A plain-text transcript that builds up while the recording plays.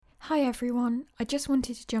Hi everyone, I just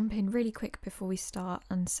wanted to jump in really quick before we start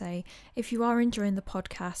and say if you are enjoying the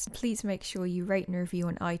podcast, please make sure you rate and review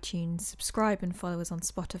on iTunes, subscribe and follow us on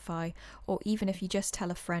Spotify, or even if you just tell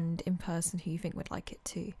a friend in person who you think would like it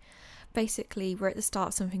too. Basically, we're at the start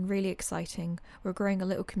of something really exciting. We're growing a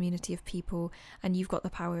little community of people, and you've got the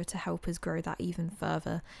power to help us grow that even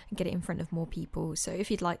further and get it in front of more people. So if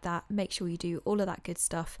you'd like that, make sure you do all of that good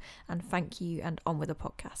stuff, and thank you, and on with the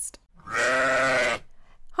podcast.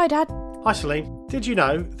 Hi Dad. Hi Celine. Did you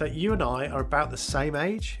know that you and I are about the same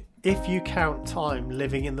age, if you count time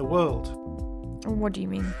living in the world? What do you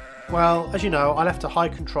mean? Well, as you know, I left a high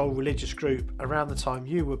control religious group around the time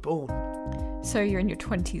you were born. So you're in your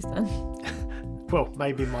 20s then? Well,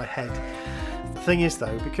 maybe in my head. The thing is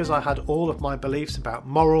though, because I had all of my beliefs about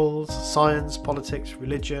morals, science, politics,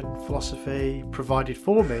 religion, philosophy provided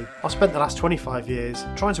for me, I spent the last 25 years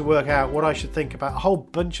trying to work out what I should think about a whole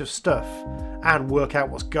bunch of stuff and work out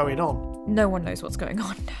what's going on. No one knows what's going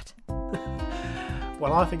on, Dad.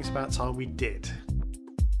 Well, I think it's about time we did.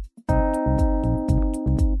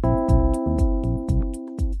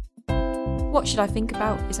 What Should I Think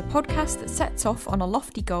About is a podcast that sets off on a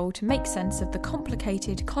lofty goal to make sense of the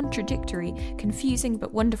complicated, contradictory, confusing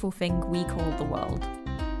but wonderful thing we call the world.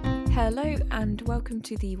 Hello and welcome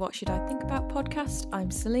to the What Should I Think About podcast.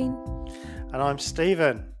 I'm Celine. And I'm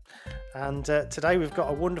Stephen. And today we've got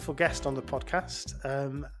a wonderful guest on the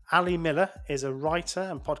podcast. Ali Miller is a writer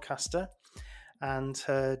and podcaster, and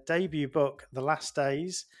her debut book, The Last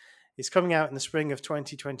Days, is coming out in the spring of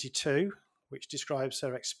 2022, which describes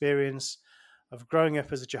her experience of growing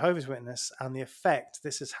up as a Jehovah's Witness and the effect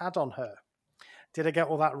this has had on her. Did I get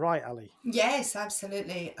all that right, Ali? Yes,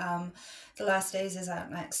 absolutely. The Last Days is out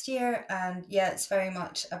next year, and yeah, it's very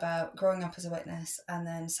much about growing up as a witness and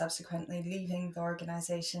then subsequently leaving the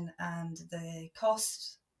organisation and the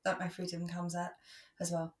cost that my freedom comes at as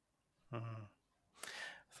well.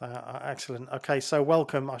 Excellent. Okay, so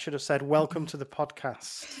welcome. I should have said welcome to the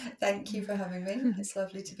podcast. Thank you for having me. It's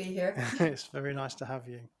lovely to be here. It's very nice to have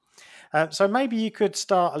you. So maybe you could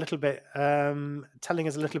start a little bit telling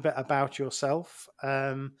us a little bit about yourself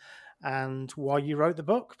and why you wrote the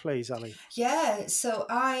book, please, Ali. Yeah, so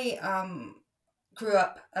I grew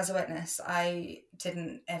up as a witness. I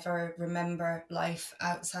didn't ever remember life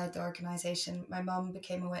outside the organisation. My mum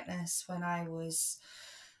became a witness when I was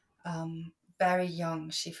very young.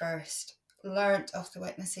 She first learnt of the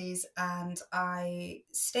witnesses, and I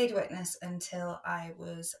stayed a witness until I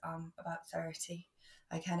was about 30.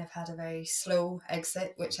 I kind of had a very slow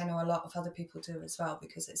exit, which I know a lot of other people do as well,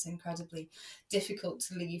 because it's incredibly difficult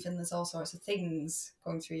to leave and there's all sorts of things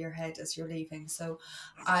going through your head as you're leaving. So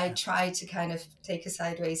I tried to kind of take a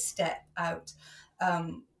sideways step out,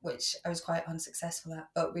 which I was quite unsuccessful at,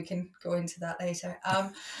 but we can go into that later.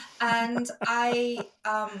 And I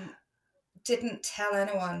didn't tell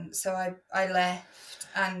anyone. So I left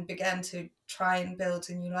and began to try and build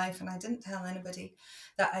a new life, and I didn't tell anybody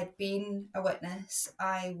that I'd been a witness.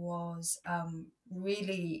 I was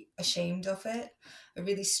really ashamed of it. I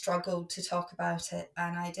really struggled to talk about it,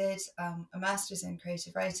 and I did a master's in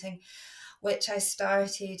creative writing, which I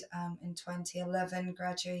started in 2011,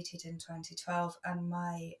 graduated in 2012, and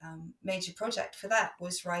my major project for that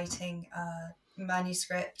was writing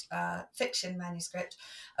manuscript, fiction manuscript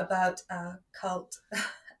about a cult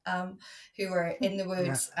who were in the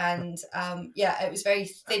woods, and it was very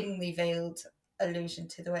thinly veiled allusion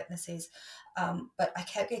to the witnesses, but I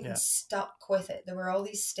kept getting stuck with it. There were all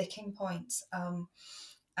these sticking points,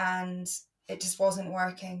 and it just wasn't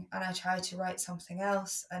working, and I tried to write something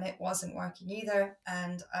else and it wasn't working either.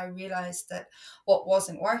 And I realized that what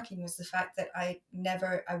wasn't working was the fact that I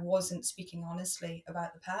wasn't speaking honestly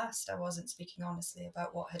about the past. I wasn't speaking honestly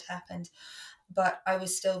about what had happened, but I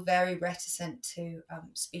was still very reticent to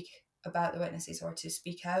speak about the witnesses or to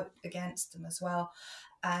speak out against them as well.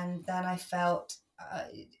 And then I felt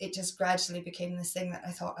it just gradually became this thing that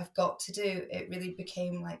I thought I've got to do. It really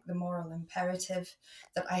became like the moral imperative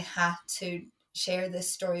that I had to share this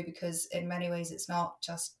story, because in many ways it's not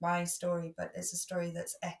just my story, but it's a story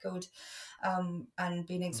that's echoed and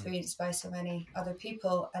been experienced by so many other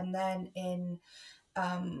people. And then in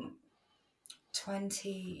I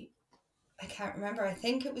can't remember, I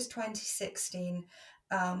think it was 2016,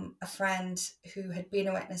 a friend who had been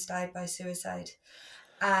a witness died by suicide.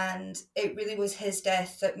 And it really was his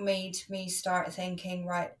death that made me start thinking,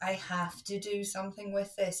 right, I have to do something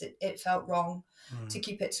with this. It felt wrong to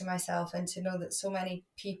keep it to myself, and to know that so many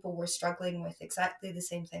people were struggling with exactly the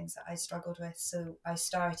same things that I struggled with. So I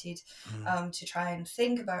started to try and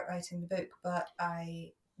think about writing the book, but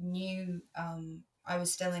I knew I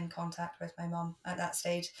was still in contact with my mum at that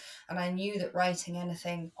stage, and I knew that writing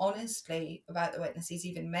anything honestly about the witnesses,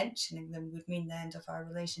 even mentioning them, would mean the end of our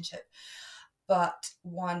relationship. But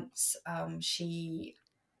once she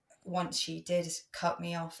did cut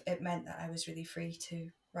me off, it meant that I was really free to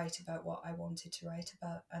write about what I wanted to write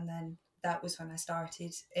about. And then that was when I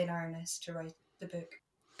started in earnest to write the book.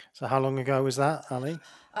 So how long ago was that, Ali?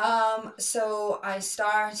 So I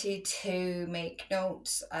started to make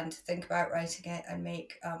notes and think about writing it and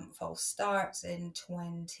make false starts in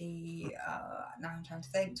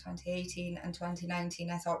 2018 and 2019.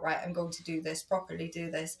 I thought, right, I'm going to do this, properly do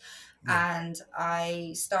this. Yeah. And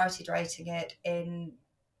I started writing it in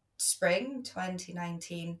spring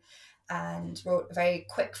 2019 and wrote a very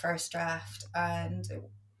quick first draft and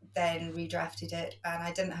then redrafted it. And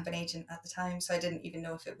I didn't have an agent at the time, so I didn't even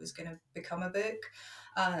know if it was going to become a book.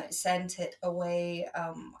 Sent it away.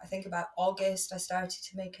 I think about August I started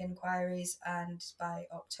to make inquiries, and by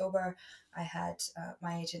October I had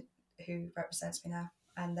my agent who represents me now.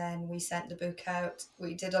 And then we sent the book out.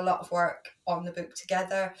 We did a lot of work on the book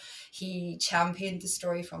together. He championed the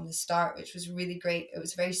story from the start, which was really great. It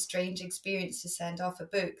was a very strange experience to send off a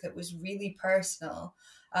book that was really personal,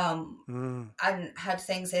 and had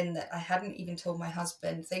things in that I hadn't even told my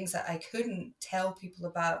husband, things that I couldn't tell people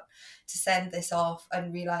about, to send this off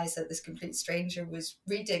and realize that this complete stranger was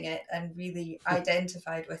reading it and really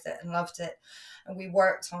identified with it and loved it. And we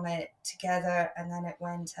worked on it together, and then it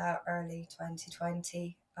went out early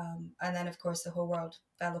 2020. And then, of course, the whole world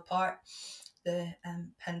fell apart. The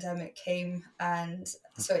pandemic came, and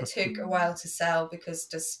so it took a while to sell because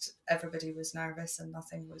just everybody was nervous and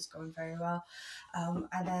nothing was going very well.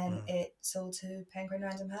 And then it sold to Penguin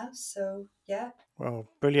Random House. So, yeah. Well,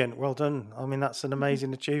 brilliant. Well done. I mean, that's an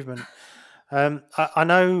amazing achievement. I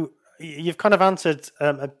know you've kind of answered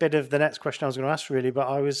a bit of the next question I was going to ask, really, but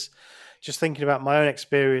I was just thinking about my own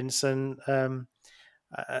experience. And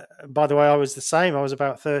by the way, I was the same. I was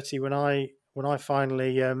about 30 when I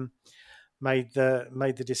finally made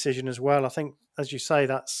the decision as well. I think, as you say,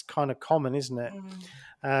 that's kind of common, isn't it?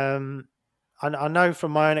 I know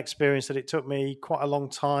from my own experience that it took me quite a long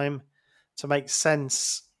time to make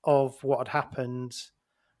sense of what had happened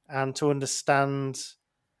and to understand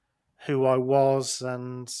who I was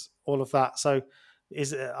and all of that. So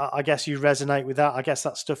I guess you resonate with that. I guess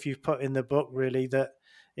that's stuff you've put in the book, really, that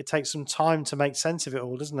it takes some time to make sense of it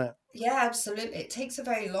all, doesn't it? Yeah, absolutely. It takes a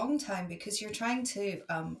very long time because you're trying to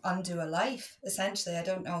undo a life, essentially. I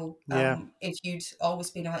don't know if you'd always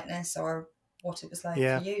been a witness or what it was like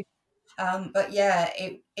for you. But yeah,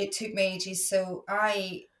 it took me ages. So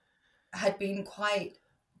I had been quite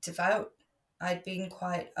devout. I'd been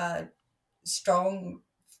quite strong.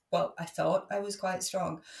 Well, I thought I was quite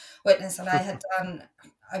strong witness, and I had done,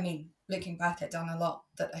 looking back, I'd done a lot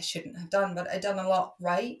that I shouldn't have done, but I'd done a lot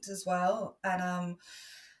right as well. And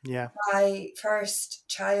my first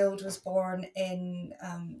child was born in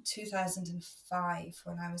 2005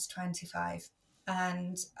 when I was 25.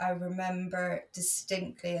 And I remember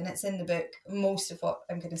distinctly, and it's in the book, most of what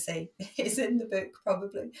I'm going to say is in the book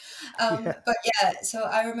probably. But yeah, so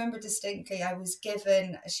I remember distinctly, I was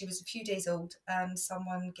given, she was a few days old, and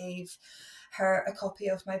someone gave her a copy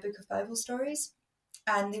of my book of Bible stories.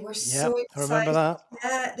 And they were so excited. I remember that.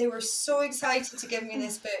 Yeah, they were so excited to give me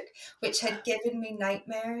this book, which had given me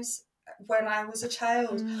nightmares when I was a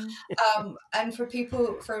child. And for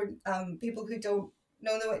people who don't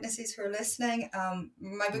know the witnesses who are listening,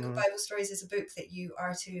 my book of Bible stories is a book that you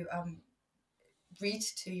are to read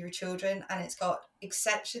to your children, and it's got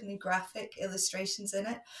exceptionally graphic illustrations in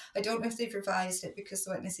it. I don't know if they've revised it, because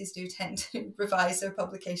the witnesses do tend to revise their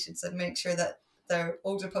publications and make sure that their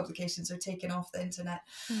older publications are taken off the internet.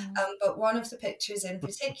 But one of the pictures in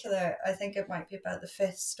particular, I think it might be about the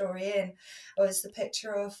 5th story in, was the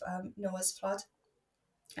picture of Noah's flood.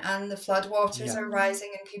 And the floodwaters are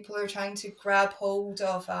rising, and people are trying to grab hold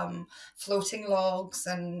of floating logs,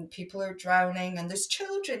 and people are drowning, and there's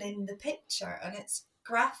children in the picture, and it's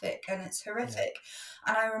graphic and it's horrific.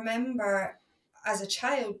 And I remember as a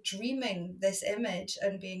child dreaming this image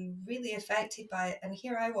and being really affected by it. And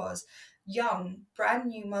here I was, young, brand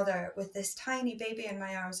new mother with this tiny baby in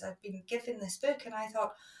my arms. I'd been given this book, and I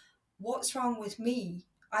thought, what's wrong with me?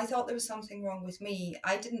 I thought there was something wrong with me.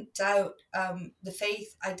 I didn't doubt the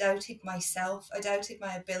faith. I doubted myself. I doubted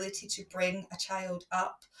my ability to bring a child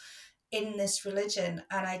up in this religion.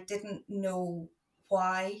 And I didn't know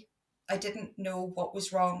why. I didn't know what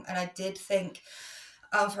was wrong. And I did think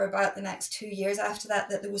for about the next 2 years after that,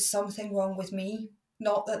 that there was something wrong with me.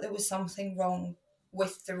 Not that there was something wrong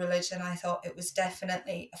with the religion. I thought it was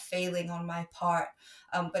definitely a failing on my part,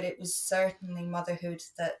 but it was certainly motherhood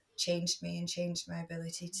that changed me and changed my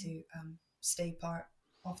ability to stay part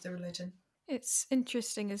of the religion. It's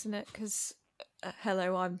interesting, isn't it? Because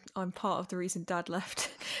hello, I'm part of the reason Dad left.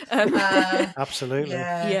 Absolutely.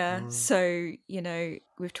 Yeah. So, you know,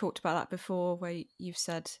 we've talked about that before, where you've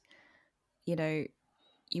said, you know,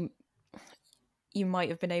 you might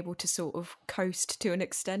have been able to sort of coast to an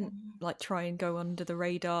extent, like try and go under the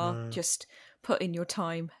radar, just put in your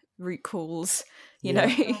time, root calls, you know,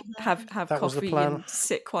 have that coffee and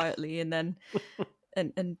sit quietly, and then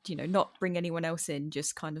and you know, not bring anyone else in,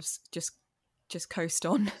 just kind of just coast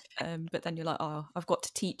on. But then you're like, oh, I've got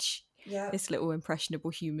to teach this little impressionable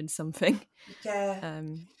human something. I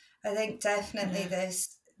think definitely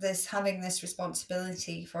this having this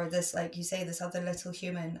responsibility for this, like you say, this other little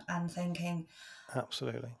human, and thinking,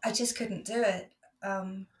 absolutely, I just couldn't do it.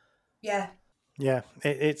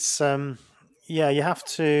 It's you have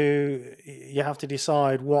to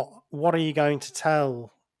decide what are you going to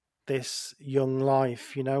tell this young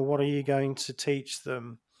life, you know, what are you going to teach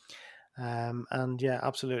them. And yeah,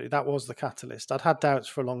 absolutely, that was the catalyst. I'd had doubts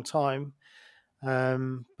for a long time,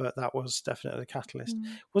 but that was definitely the catalyst.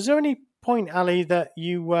 Was there any point, Ali, that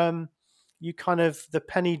you kind of, the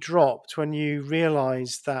penny dropped when you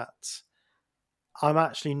realized that I'm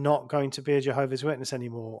actually not going to be a Jehovah's Witness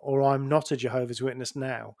anymore, or I'm not a Jehovah's Witness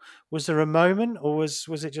now? Was there a moment, or was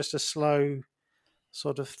it just a slow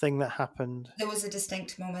sort of thing that happened? There was a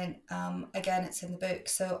distinct moment. Again, it's in the book.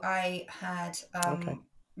 So I had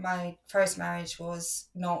my first marriage was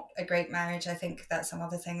not a great marriage. I think that's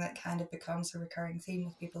another thing that kind of becomes a recurring theme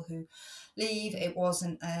with people who leave. It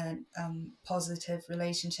wasn't a positive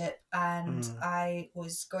relationship, and I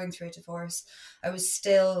was going through a divorce. I was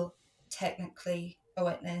still technically a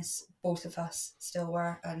witness. Both of us still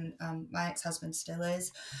were, and my ex-husband still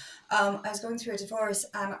is. I was going through a divorce,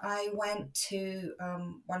 and I went to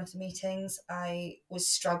one of the meetings. I was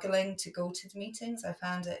struggling to go to the meetings. I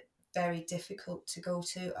found it very difficult to go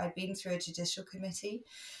to. I'd been through a judicial committee,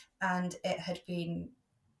 and it had been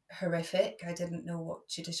horrific. I didn't know what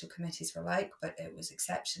judicial committees were like, but it was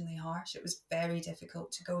exceptionally harsh. It was very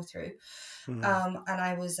difficult to go through. And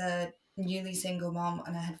I was a newly single mom,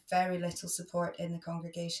 and I had very little support in the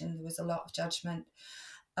congregation. There was a lot of judgment,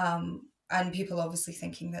 and people obviously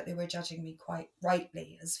thinking that they were judging me quite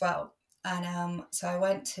rightly as well. And so I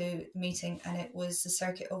went to the meeting, and it was the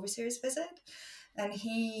circuit overseer's visit, and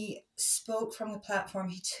he spoke from the platform.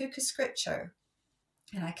 He took a scripture,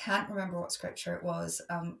 and I can't remember what scripture it was.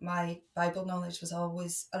 My Bible knowledge was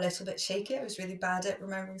always a little bit shaky. I was really bad at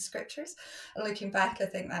remembering scriptures. And looking back, I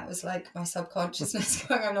think that was like my subconsciousness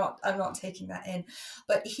going, I'm not taking that in.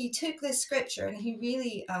 But he took this scripture, and he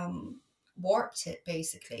really warped it,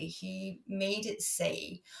 basically. He made it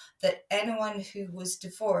say that anyone who was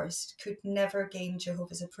divorced could never gain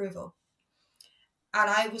Jehovah's approval. And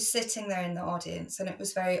I was sitting there in the audience, and it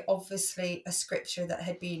was very obviously a scripture that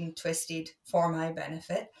had been twisted for my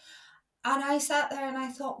benefit. And I sat there and I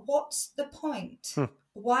thought, what's the point?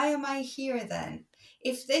 Why am I here then?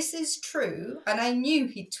 If this is true, and I knew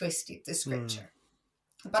he'd twisted the scripture,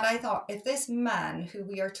 but I thought, if this man who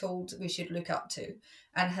we are told we should look up to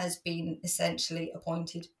and has been essentially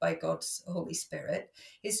appointed by God's Holy Spirit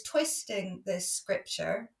is twisting this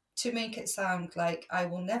scripture to make it sound like I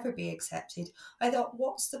will never be accepted, I thought,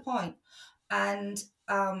 what's the point? And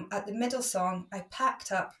at the middle song, I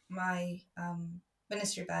packed up my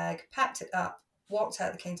ministry bag, packed it up, walked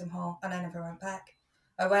out of the Kingdom Hall, and I never went back.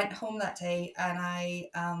 I went home that day, and I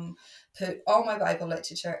put all my Bible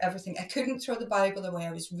literature, everything. I couldn't throw the Bible away.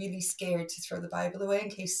 I was really scared to throw the Bible away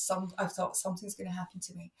in case I thought something's going to happen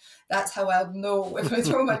to me. That's how I'll know if I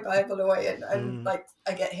throw my Bible away and like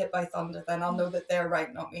I get hit by thunder, then I'll know that they're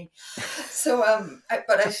right, not me. So,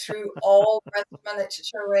 but I threw all the rest of my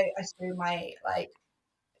literature away. I threw my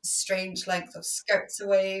strange length of skirts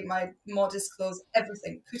away, my modest clothes,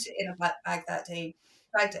 everything. Put it in a black bag that day.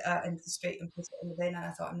 Dragged it out into the street and put it in the bin, and I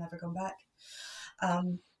thought, I'm never going back.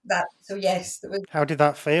 Yes, there was. How did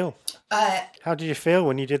that feel? How did you feel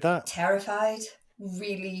when you did that? Terrified,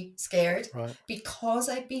 really scared. Right. Because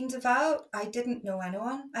I'd been devout, I didn't know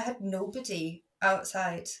anyone. I had nobody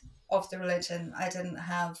outside of the religion. I didn't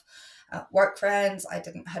have work friends. I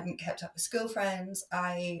hadn't kept up with school friends.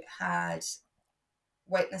 I had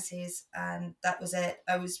witnesses, and that was it.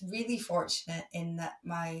 I was really fortunate in that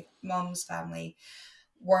my mum's family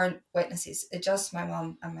weren't witnesses. Just my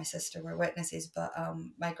mum and my sister were witnesses, but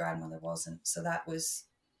my grandmother wasn't. So that was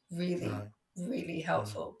really, really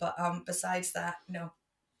helpful. But besides that, no.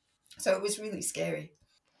 So it was really scary.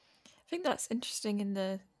 I think that's interesting in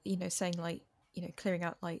the, saying like clearing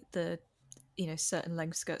out like the, certain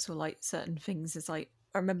length skirts or like certain things is like,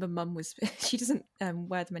 I remember Mum was, she doesn't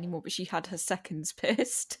wear them anymore, but she had her seconds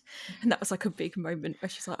pierced. And that was like a big moment where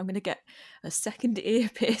she's like, I'm going to get a second ear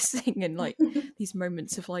piercing, and like these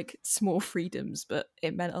moments of like small freedoms, but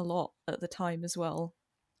it meant a lot at the time as well,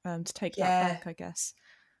 to take that back, I guess.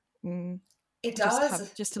 It just does.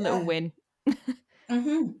 have just a little win.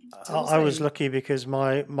 I was lucky because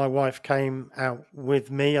my wife came out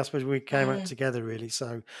with me. I suppose we came out together, really.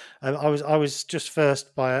 So I was just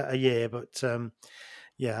first by a year, but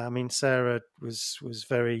yeah, I mean, Sarah was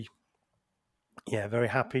very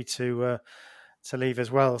happy to leave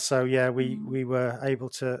as well. So yeah, we were able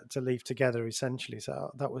to leave together essentially.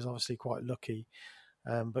 So that was obviously quite lucky.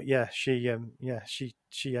 But yeah, she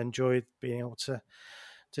enjoyed being able to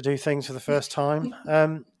do things for the first time.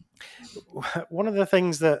 One of the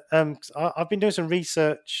things that I've been doing some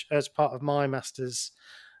research as part of my master's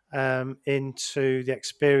into the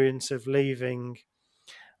experience of leaving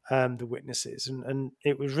the witnesses, and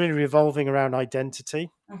it was really revolving around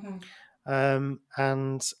identity,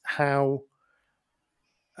 and how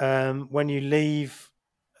when you leave,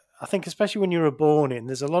 I think especially when you were born in,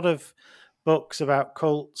 there's a lot of books about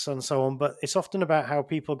cults and so on, but it's often about how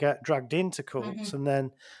people get dragged into cults and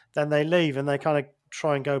then they leave and they kind of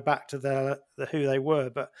try and go back to the who they were.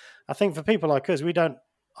 But I think for people like us, we don't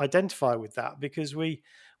identify with that because we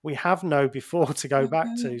have no before to go back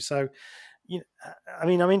to. So, I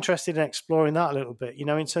mean, I'm interested in exploring that a little bit,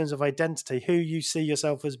 in terms of identity, who you see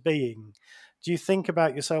yourself as being. Do you think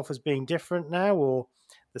about yourself as being different now or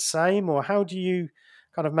the same, or how do you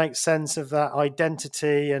kind of make sense of that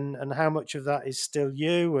identity and how much of that is still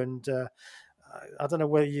you? And I don't know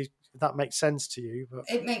whether that makes sense to you, but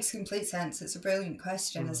it makes complete sense. It's a brilliant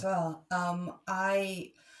question as well.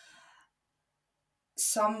 I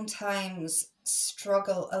sometimes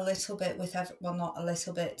struggle a little bit with well, not a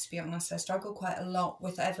little bit, to be honest. I struggle quite a lot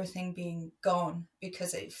with everything being gone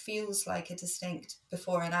because it feels like a distinct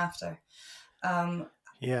before and after.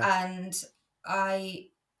 And I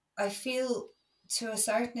feel to a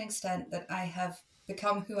certain extent that I have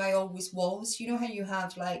become who I always was. You know how you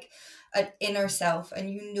have like an inner self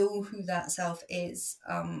and you know who that self is,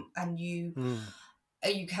 and you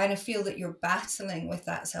kind of feel that you're battling with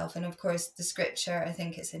that self. And of course the scripture, I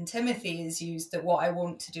think it's in Timothy, is used that what I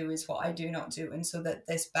want to do is what I do not do, and so that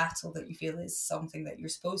this battle that you feel is something that you're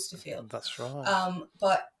supposed to feel. That's right.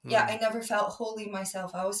 But yeah, I never felt wholly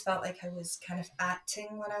myself. I always felt like I was kind of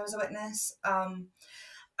acting when I was a witness,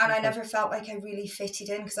 and I never felt like I really fitted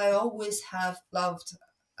in, because I always have loved,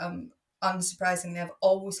 unsurprisingly, I've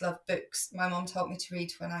always loved books. My mom taught me to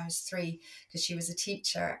read when I was 3 because she was a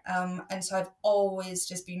teacher. And so I've always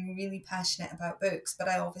just been really passionate about books, but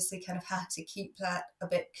I obviously kind of had to keep that a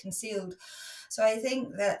bit concealed. So I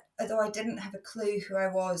think that although I didn't have a clue who I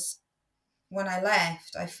was when I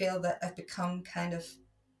left, I feel that I've become kind of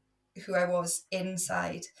who I was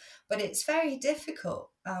inside. But it's very difficult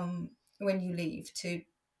when you leave to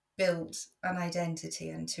build an identity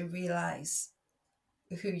and to realise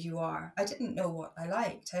who you are. I didn't know what I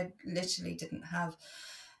liked. I literally didn't have,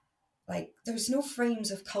 like, there was no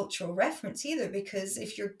frames of cultural reference either, because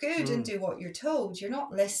if you're good and do what you're told, you're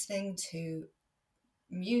not listening to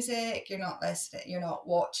music, you're not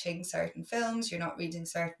watching certain films, you're not reading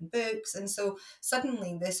certain books, and so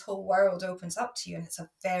suddenly this whole world opens up to you, and it's a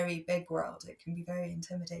very big world. It can be very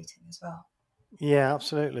intimidating as well. Yeah,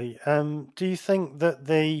 absolutely. Do you think that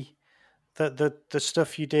the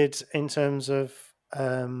stuff you did in terms of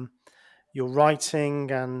your writing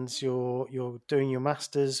and your doing your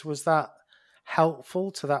masters, was that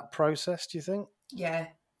helpful to that process, do you think? Yeah,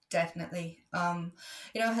 definitely. You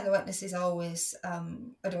know how the witnesses always, I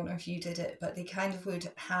don't know if you did it, but they kind of would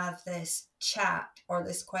have this chat or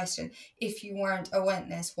this question: if you weren't a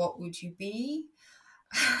witness, what would you be?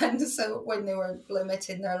 And so when they were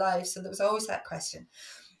limiting their lives, so there was always that question.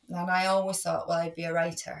 And I always thought, well, I'd be a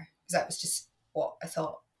writer, because that was just what I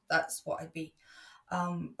thought, that's what I'd be.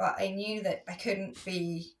 But I knew that I couldn't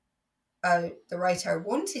be the writer I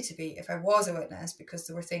wanted to be if I was a witness, because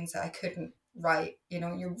there were things that I couldn't write. You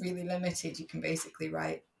know, you're really limited. You can basically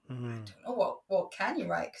write, I don't know, what can you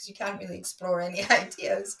write, because you can't really explore any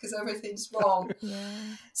ideas because everything's wrong.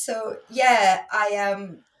 So yeah,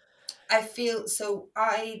 I feel, so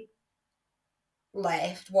I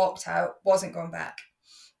left, walked out, wasn't going back.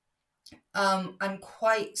 And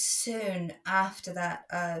quite soon after that,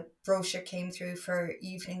 a brochure came through for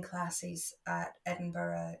evening classes at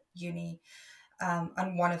Edinburgh Uni.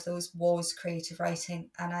 and one of those was creative writing,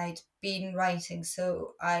 and I'd been writing,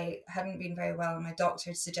 so I hadn't been very well, and my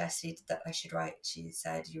doctor suggested that I should write. She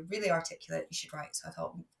said, "You're really articulate, you should write." So I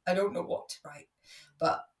thought, I don't know what to write,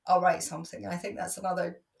 but I'll write something. And I think that's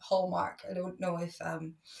another hallmark. I don't know if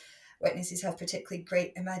witnesses have particularly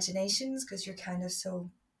great imaginations, because you're kind of so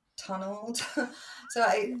tunneled. So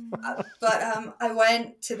I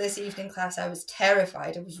went to this evening class. I was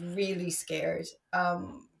terrified. I was really scared.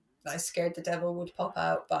 I was scared the devil would pop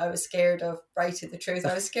out, but I was scared of writing the truth.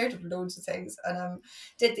 I was scared of loads of things, and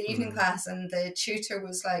did the evening class, and the tutor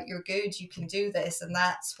was like, "You're good, you can do this," and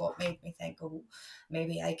that's what made me think, "Oh,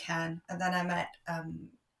 maybe I can." And then I met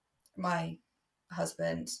my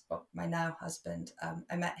husband, well, my now husband.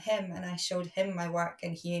 I met him and I showed him my work,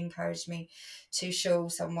 and he encouraged me to show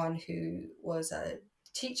someone who was a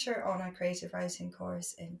teacher on a creative writing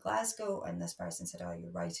course in Glasgow, and this person said, "Oh,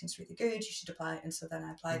 your writing's really good, you should apply." And so then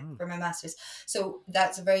I applied for my master's. So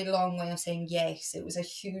that's a very long way of saying yes. It was a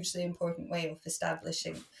hugely important way of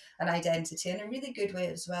establishing an identity, and a really good way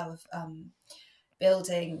as well of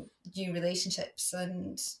building new relationships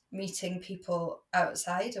and meeting people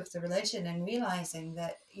outside of the religion, and realizing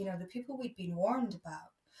that, you know, the people we'd been warned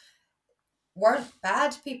about weren't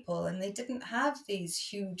bad people, and they didn't have these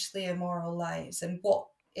hugely immoral lives. And what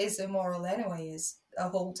is immoral anyway is a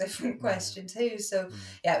whole different question too. So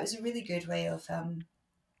yeah, it was a really good way of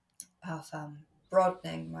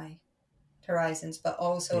broadening my horizons, but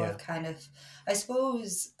also of kind of, I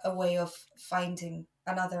suppose, a way of finding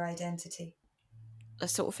another identity. A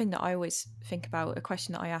sort of thing that I always think about, a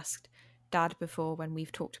question that I asked Dad before when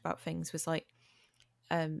we've talked about things, was like,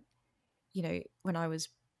 you know, when I was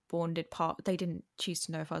born, they didn't choose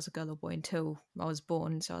to know if I was a girl or boy until I was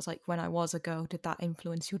born. So I was like, when I was a girl, did that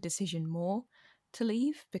influence your decision more to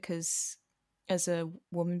leave? Because as a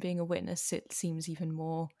woman being a witness, it seems even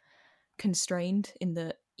more constrained in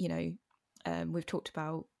that, you know, we've talked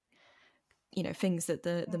about, you know, things that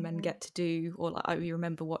the men get to do, or like I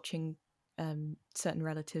remember watching certain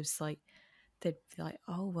relatives, like they'd be like,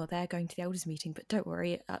 "Oh, well, they're going to the elders meeting, but don't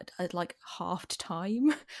worry, at like half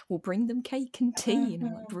time we'll bring them cake and tea." And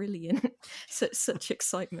I'm like, brilliant. such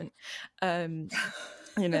excitement, you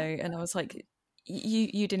know. And I was like,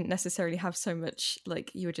 you didn't necessarily have so much, like,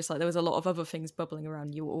 you were just like, there was a lot of other things bubbling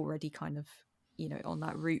around. You were already kind of, you know, on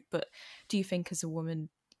that route. But do you think as a woman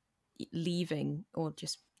leaving, or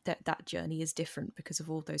just that journey is different because of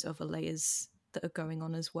all those other layers that are going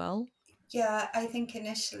on as well? Yeah, I think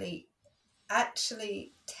initially,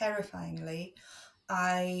 actually terrifyingly,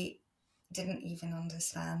 I didn't even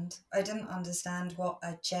understand. I didn't understand what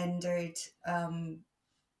a gendered,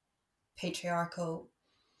 patriarchal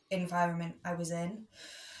environment I was in.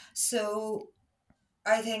 So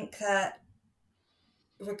I think that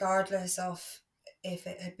regardless of if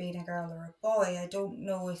it had been a girl or a boy, I don't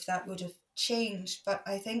know if that would have changed, but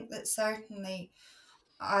I think that certainly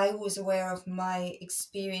I was aware of my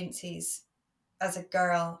experiences as a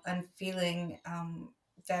girl, and feeling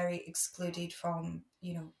very excluded from,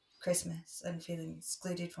 you know, Christmas, and feeling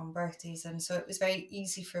excluded from birthdays. And so it was very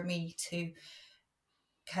easy for me to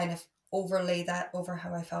kind of overlay that over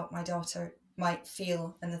how I felt my daughter might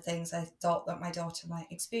feel and the things I thought that my daughter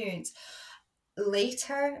might experience.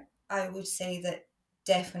 Later, I would say that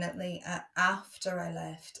definitely after I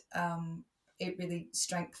left, it really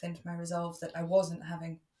strengthened my resolve that I wasn't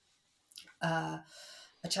having a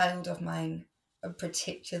child of mine,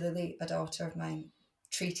 particularly a daughter of mine,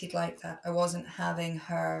 treated like that. I wasn't having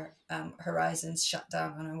her horizons shut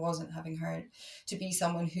down, and I wasn't having her to be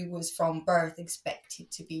someone who was from birth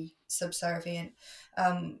expected to be subservient.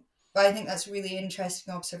 But I think that's a really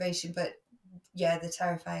interesting observation. But yeah, the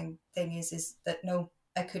terrifying thing is that no,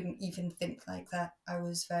 I couldn't even think like that. I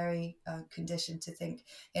was very conditioned to think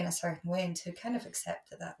in a certain way, and to kind of accept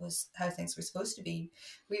that that was how things were supposed to be.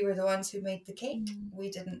 We were the ones who made the cake. We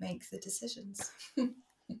didn't make the decisions.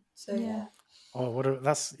 So yeah. Oh,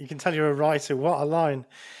 that's, you can tell you're a writer. What a line.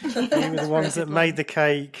 We were the ones that made the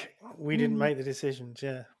cake. We didn't make the decisions.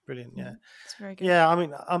 Yeah, brilliant. Yeah, it's very good. Yeah, I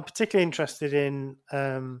mean, I'm particularly interested in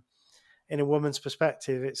a woman's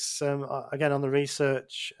perspective. It's again, on the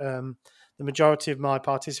research, the majority of my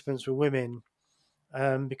participants were women,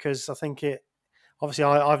 because I think obviously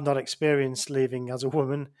I've not experienced leaving as a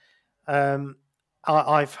woman. The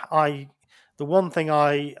one thing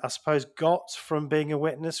I suppose got from being a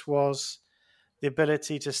witness was the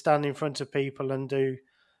ability to stand in front of people and do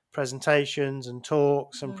presentations and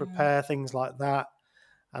talks and prepare things like that.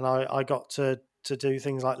 And I got to do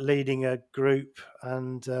things like leading a group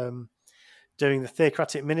and doing the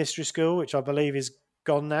Theocratic Ministry School, which I believe is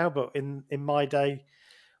gone now, but in my day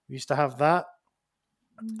we used to have that.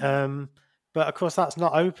 but of course that's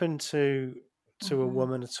not open to a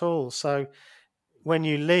woman at all. So when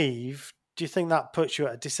you leave, do you think that puts you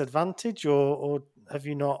at a disadvantage, or have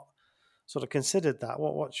you not sort of considered that?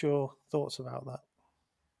 What's your thoughts about that?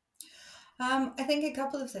 I think a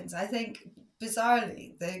couple of things. I think,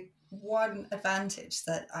 bizarrely, the one advantage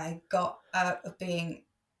that I got out of being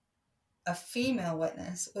a female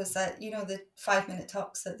witness was that, the 5-minute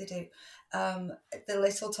talks that they do, the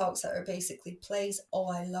little talks that are basically plays. Oh,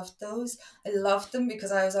 I loved those. I loved them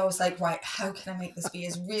because I was always like, right, how can I make this be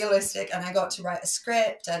as realistic? And I got to write a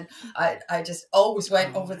script, and I just always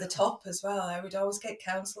went over the top as well. I would always get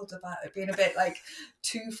counselled about it being a bit like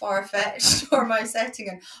too far-fetched for my setting,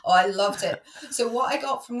 and I loved it. So what I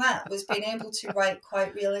got from that was being able to write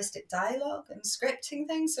quite realistic dialogue and scripting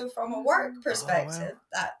things. So from a work perspective,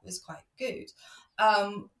 that was quite good.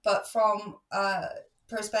 But from a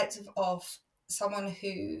perspective of someone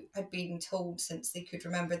who had been told since they could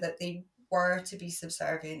remember that they were to be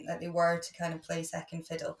subservient, that they were to kind of play second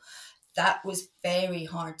fiddle, that was very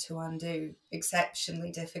hard to undo,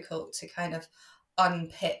 exceptionally difficult to kind of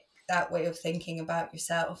unpick that way of thinking about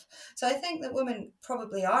yourself. So I think that women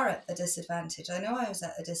probably are at a disadvantage. I know I was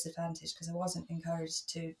at a disadvantage because I wasn't encouraged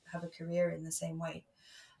to have a career in the same way.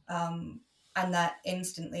 And that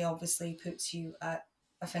instantly obviously puts you at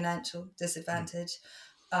a financial disadvantage.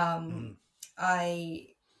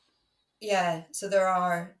 So there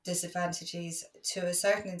are disadvantages. To a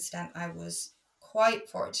certain extent, I was quite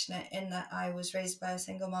fortunate in that I was raised by a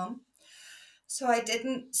single mom. So I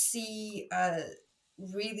didn't see a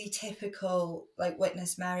really typical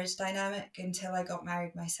witness marriage dynamic until I got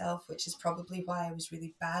married myself, which is probably why I was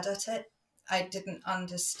really bad at it. I didn't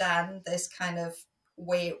understand this kind of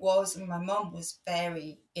way it was, and my mom was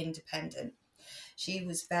very independent. She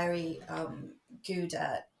was very good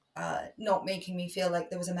at not making me feel like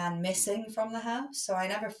there was a man missing from the house. So I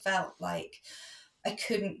never felt like I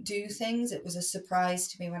couldn't do things. It was a surprise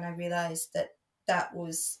to me when I realized that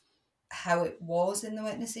was how it was in the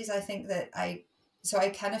witnesses. I think that I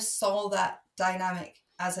kind of saw that dynamic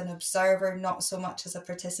as an observer, not so much as a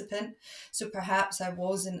participant. So perhaps I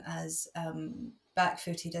wasn't as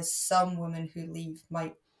back-footed as some women who leave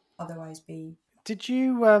might otherwise be. Did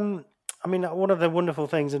you, one of the wonderful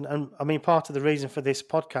things, and I mean, part of the reason for this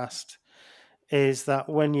podcast is that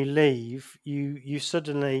when you leave, you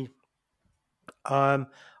suddenly are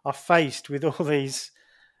faced with all these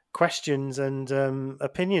questions and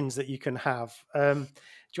opinions that you can have. Do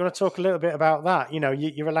you want to talk a little bit about that?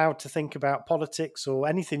 You're allowed to think about politics or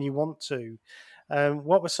anything you want to.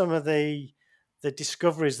 What were some of the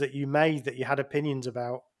discoveries that you made that you had opinions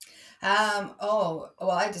about?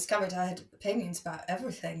 I discovered I had opinions about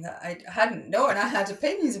everything that I hadn't known I had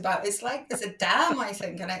opinions about. It's like there's a dam, I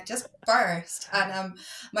think, and it just burst. And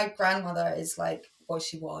my grandmother is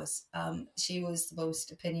she was the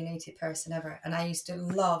most opinionated person ever, and I used to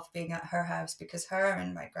love being at her house because her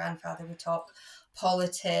and my grandfather would talk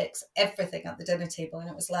politics, everything at the dinner table, and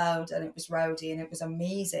it was loud and it was rowdy and it was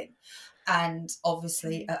amazing. And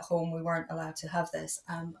obviously at home we weren't allowed to have this,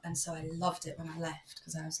 and so I loved it when I left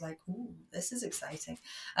because I was like, ooh, this is exciting.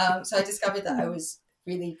 So I discovered that I was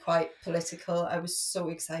really quite political. I was so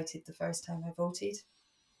excited the first time I voted.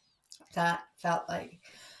 That felt like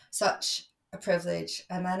such a privilege.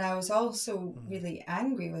 And then I was also really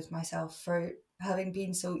angry with myself for having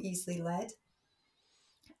been so easily led.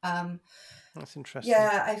 That's interesting.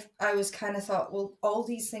 Yeah, I was kind of thought, well, all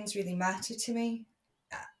these things really matter to me,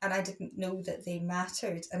 and I didn't know that they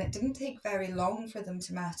mattered. And it didn't take very long for them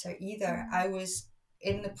to matter either. I was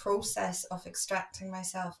in the process of extracting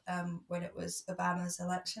myself when it was Obama's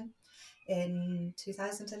election in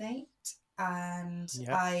 2008. And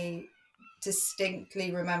I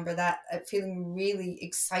distinctly remember that feeling really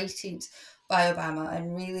excited by Obama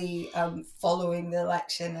and really following the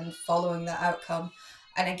election and following the outcome.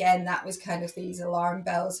 And again, that was kind of these alarm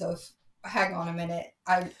bells of, hang on a minute,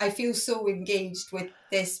 I feel so engaged with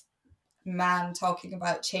this man talking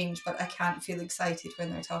about change, but I can't feel excited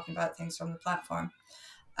when they're talking about things from the platform.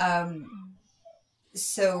 I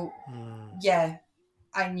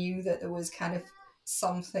knew that there was kind of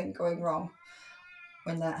something going wrong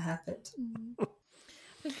when that happened. I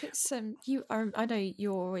think it's I know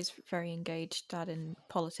you're always very engaged, Dad, in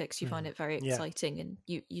politics. You find it very exciting, and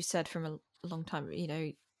you said from a long time,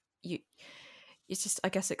 it's just, I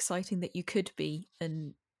guess, exciting that you could be,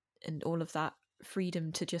 and all of that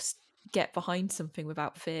freedom to just get behind something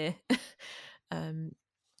without fear. I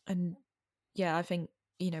think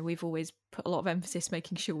we've always put a lot of emphasis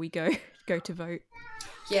making sure we go to vote.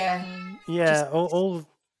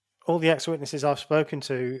 All the ex-witnesses I've spoken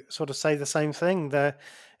to sort of say the same thing. I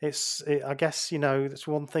guess, it's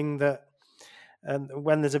one thing that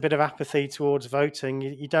when there's a bit of apathy towards voting,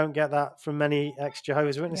 you don't get that from many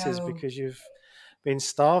ex-Jehovah's Witnesses No. because you've been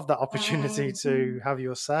starved that opportunity Mm. to have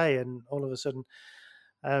your say, and all of a sudden,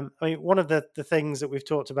 I mean, one of the things that we've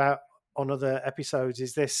talked about on other episodes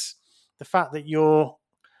is the fact that you're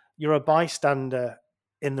a bystander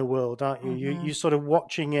in the world, aren't you? Mm-hmm. You're sort of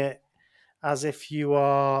watching it as if you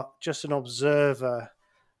are just an observer,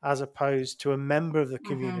 as opposed to a member of the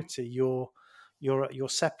community. You're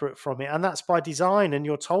separate from it, and that's by design. And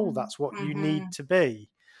you're told that's what you need to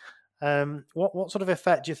be. What sort of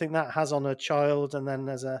effect do you think that has on a child, and then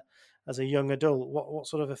as a young adult? What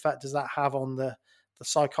sort of effect does that have on the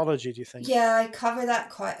psychology, do you think? Yeah, I cover that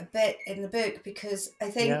quite a bit in the book, because I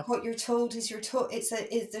think what you're told is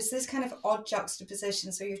there's this kind of odd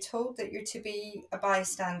juxtaposition. So you're told that you're to be a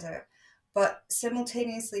bystander, but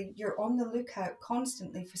simultaneously you're on the lookout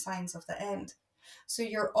constantly for signs of the end. So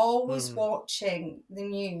you're always watching the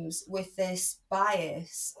news with this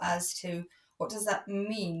bias as to, what does that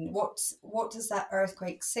mean? What does that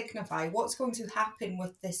earthquake signify? What's going to happen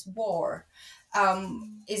with this war?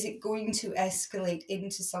 Is it going to escalate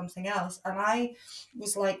into something else? And I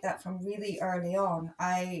was like that from really early on.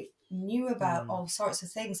 I knew about all sorts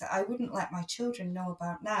of things that I wouldn't let my children know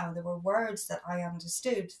about now. There were words that I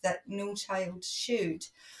understood that no child should.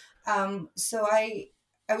 So I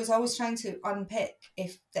was always trying to unpick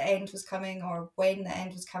if the end was coming or when the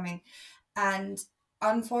end was coming. And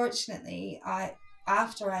unfortunately,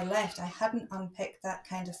 after I left, I hadn't unpicked that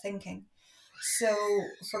kind of thinking. So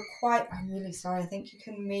I'm really sorry. I think you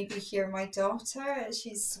can maybe hear my daughter.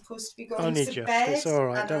 She's supposed to be going to bed. It's all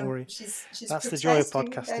right. Don't worry. She's that's the joy of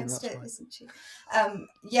podcasting. That's right. Isn't she?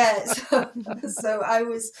 Yeah. So I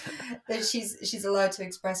was. She's allowed to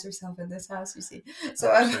express herself in this house. You see.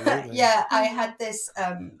 So yeah, I had this.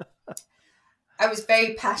 I was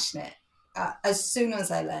very passionate. As soon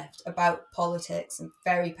as I left, about politics, and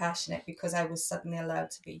very passionate because I was suddenly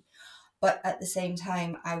allowed to be. But at the same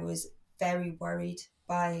time, I was very worried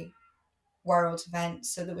by world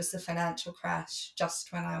events. So there was the financial crash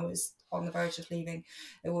just when I was on the verge of leaving.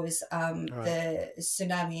 There was the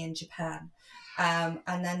tsunami in Japan.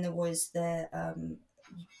 And then there was the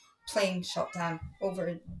plane shot down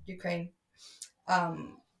over Ukraine.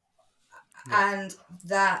 And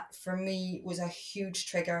that for me was a huge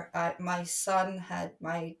trigger. My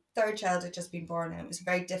third child had just been born, and it was a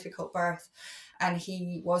very difficult birth, and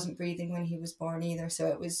he wasn't breathing when he was born either. So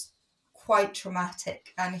it was quite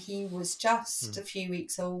traumatic, and he was just a few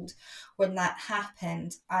weeks old when that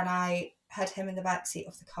happened, and I had him in the backseat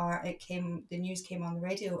of the car. The news came on the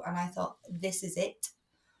radio, and I thought, this is it.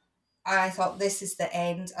 I thought, this is the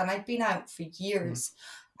end. And I'd been out for years,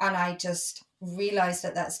 and I just realised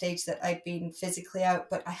at that stage that I'd been physically out,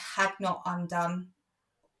 but I had not undone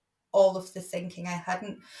all of the thinking.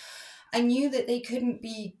 I knew that they couldn't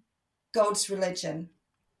be God's religion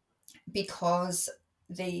because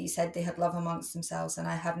they said they had love amongst themselves, and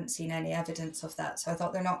I hadn't seen any evidence of that. So I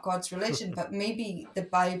thought, they're not God's religion, but maybe the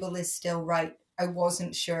Bible is still right. I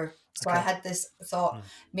wasn't sure. So I had this thought,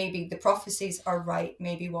 maybe the prophecies are right.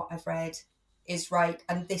 Maybe what I've read is right.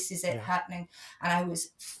 And this is it happening. And I was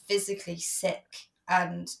physically sick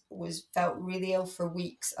and felt really ill for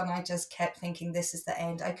weeks. And I just kept thinking, this is the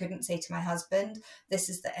end. I couldn't say to my husband, this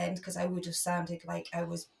is the end, because I would have sounded like I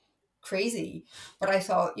was crazy. But I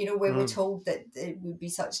thought, we were told that it would be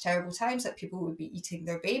such terrible times that people would be eating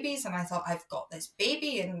their babies, and I thought, I've got this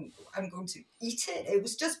baby and I'm going to eat it. It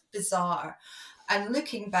was just bizarre. And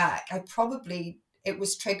looking back, it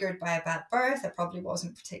was triggered by a bad birth. I probably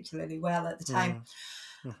wasn't particularly well at the time.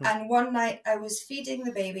 And one night I was feeding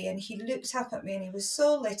the baby, and he looked up at me, and he was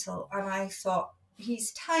so little, and I thought,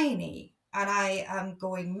 he's tiny and I am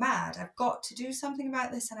going mad. I've got to do something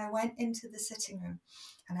about this. And I went into the sitting room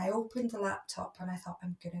and I opened the laptop, and I thought,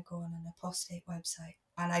 I'm going to go on an apostate website.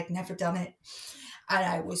 And I'd never done it. And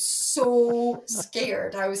I was so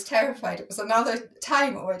scared. I was terrified. It was another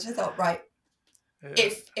time at which I thought, right,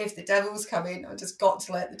 if the devil's coming, I've just got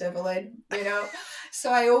to let the devil in,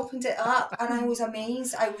 So I opened it up, and I was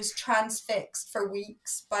amazed. I was transfixed for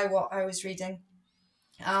weeks by what I was reading.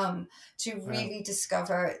 To really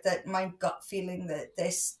discover that my gut feeling that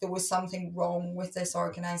there was something wrong with this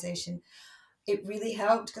organization, it really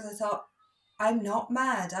helped, because I thought, I'm not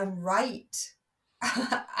mad, I'm right.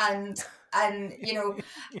 and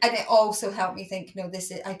it also helped me think,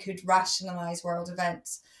 I could rationalize world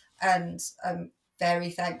events. And I'm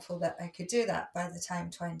very thankful that I could do that. By the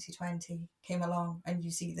time 2020 came along, and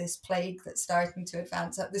you see this plague that's starting to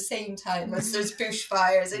advance at the same time as there's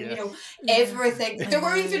bushfires and, everything. There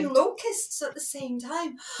were even locusts at the same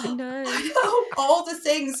time. I know. All the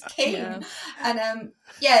things came. Yeah. And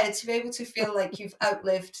to be able to feel like you've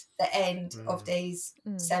outlived the end of days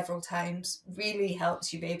several times really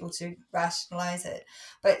helps you be able to rationalise it.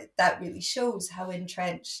 But that really shows how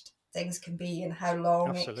entrenched things can be and how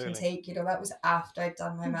long it can take. That was after I'd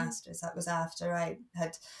done my master's. That was after I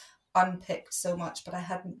had unpicked so much, but I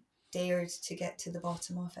hadn't dared to get to the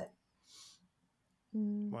bottom of it.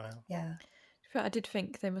 Wow. Yeah. But I did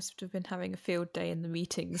think they must have been having a field day in the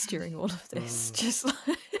meetings during all of this. Just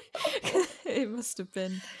like it must have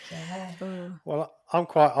been. Yeah. Oh. Well, I'm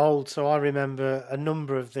quite old, so I remember a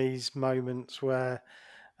number of these moments where,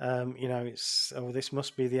 it's this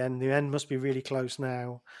must be the end. The end must be really close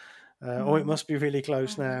now. Or it must be really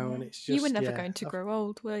close now, and it's just you were never going to grow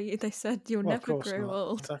old, were you? They said you'll never grow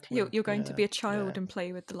old. Exactly. You're going to be a child and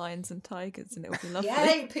play with the lions and tigers, and it'll be lovely.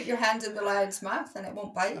 Yeah, you put your hand in the lion's mouth and it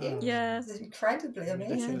won't bite you. Yeah, it's incredibly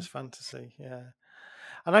amazing. Ridiculous fantasy. Yeah,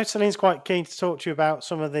 I know Celine's quite keen to talk to you about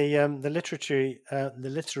some of the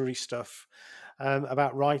literary stuff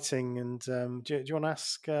about writing, and do you want to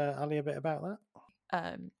ask Ali a bit about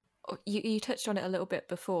that? You touched on it a little bit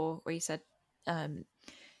before, where you said.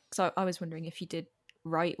 So I was wondering if you did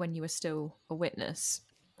write when you were still a witness,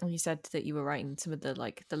 and you said that you were writing some of the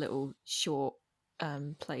little short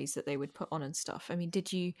plays that they would put on and stuff. I mean,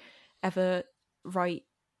 did you ever write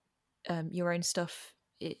your own stuff?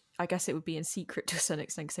 I guess it would be in secret to a certain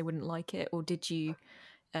extent because they wouldn't like it, or did you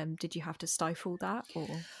have to stifle that? Or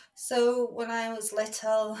so when I was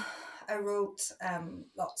little, I wrote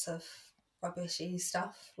lots of rubbishy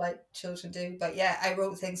stuff like children do, but I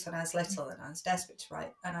wrote things when I was little and I was desperate to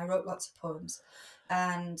write, and I wrote lots of poems,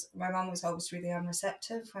 and my mum was always really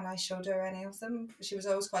unreceptive when I showed her any of them. She was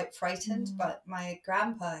always quite frightened, but my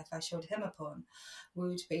grandpa, if I showed him a poem,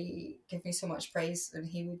 would give me so much praise, and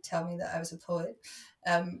he would tell me that I was a poet,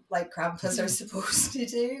 like grandpas are supposed to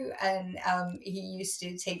do. And he used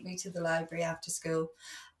to take me to the library after school,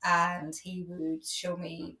 and he would show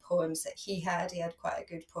me poems that he had. He had quite a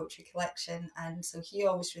good poetry collection, and so he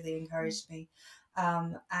always really encouraged me.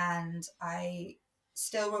 And I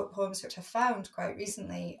still wrote poems, which I found quite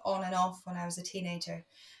recently on and off when I was a teenager,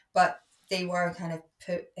 but they were kind of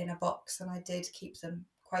put in a box, and I did keep them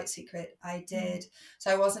quite secret. I did. So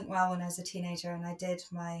I wasn't well when I was a teenager, and I did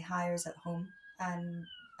my hires at home, and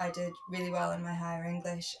I did really well in my higher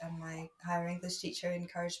English, and my higher English teacher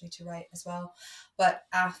encouraged me to write as well. But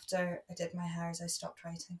after I did my hires, I stopped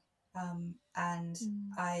writing. And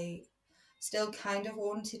I still kind of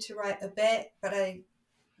wanted to write a bit, but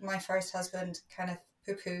my first husband kind of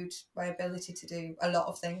poo-pooed my ability to do a lot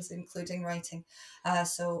of things, including writing.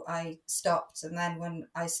 So I stopped, and then when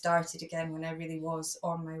I started again, when I really was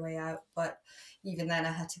on my way out, but even then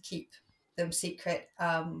I had to keep them secret,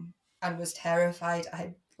 and was terrified. I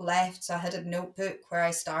had left, so I had a notebook where I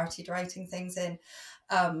started writing things in,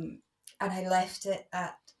 and I left it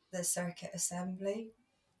at the circuit assembly,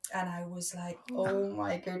 and I was like, oh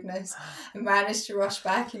my goodness. I managed to rush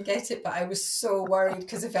back and get it, but I was so worried,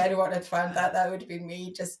 because if anyone had found that would be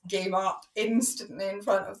me just game up instantly in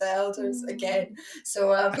front of the elders again. So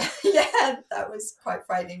that was quite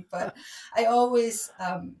frightening, but I always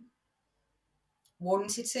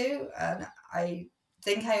wanted to, and I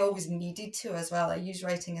think I always needed to as well. I use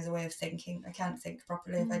writing as a way of thinking. I can't think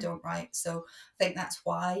properly if I don't write, so I think that's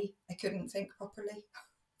why I couldn't think properly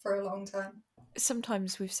for a long time.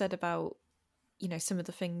 Sometimes we've said about, some of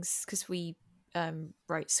the things, because we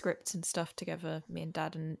write scripts and stuff together, me and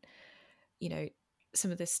Dad, and some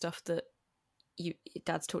of this stuff that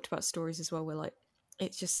Dad's talked about stories as well, where like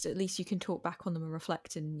it's just, at least you can talk back on them and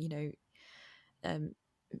reflect and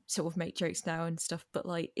sort of make jokes now and stuff, but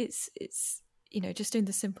like it's just doing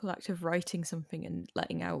the simple act of writing something and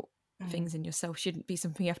letting out things in yourself shouldn't be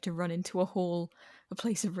something you have to run into a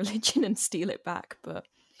place of religion and steal it back. But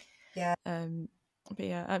I'm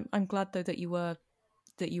glad though that you were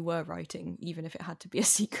writing, even if it had to be a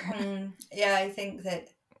secret. I think that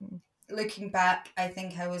looking back, I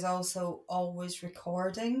think I was also always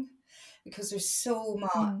recording, because there's so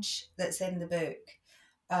much that's in the book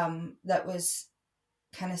that was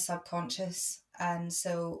kind of subconscious. And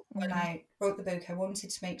so when I wrote the book, I wanted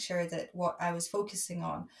to make sure that what I was focusing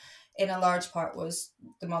on in a large part was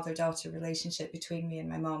the mother-daughter relationship between me and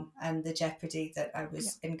my mum, and the jeopardy that I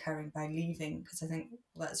was incurring by leaving, because I think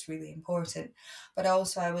that's really important. But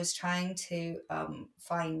also I was trying to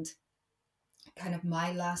find kind of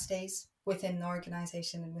my last days within the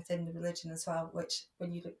organisation and within the religion as well, which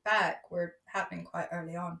when you look back were happening quite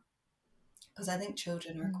early on. Because I think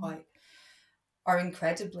children are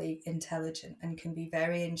incredibly intelligent and can be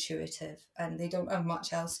very intuitive, and they don't have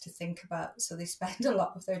much else to think about. So they spend a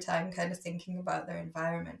lot of their time kind of thinking about their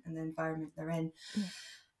environment and the environment they're in. Yeah.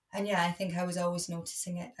 And yeah, I think I was always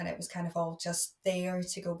noticing it, and it was kind of all just there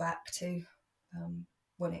to go back to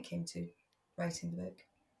when it came to writing the book.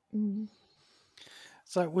 Mm.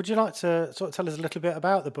 So would you like to sort of tell us a little bit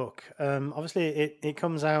about the book? Obviously, it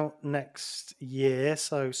comes out next year,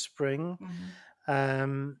 so spring.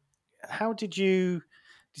 Mm-hmm. How did you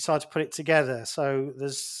decide to put it together? So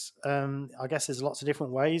there's, I guess there's lots of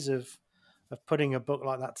different ways of putting a book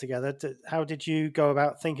like that together. How did you go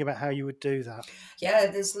about thinking about how you would do that? Yeah,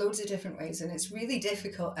 there's loads of different ways, and it's really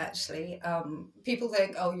difficult actually. People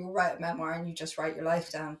think, oh, you'll write a memoir and you just write your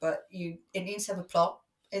life down, but it needs to have a plot.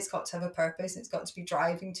 It's got to have a purpose. It's got to be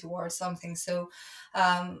driving towards something. So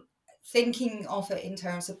thinking of it in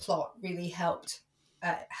terms of plot really helped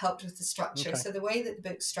with the structure. Okay. So the way that the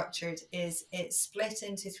book's structured is it's split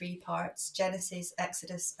into 3 parts: Genesis,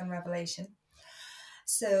 Exodus, and Revelation.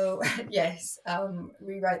 So yes,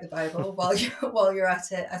 rewrite the Bible while you're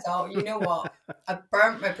at it. I thought, you know what, I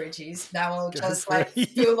burnt my bridges. Now I'll just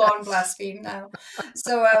full on blaspheme now.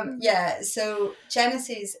 So so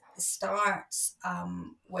Genesis starts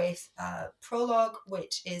with a prologue,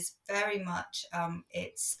 which is very much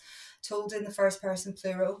it's told in the first person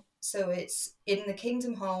plural. So it's in the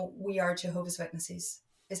Kingdom Hall, we are Jehovah's Witnesses,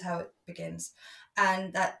 is how it begins.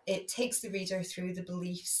 And that it takes the reader through the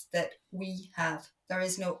beliefs that we have. There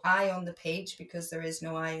is no I on the page because there is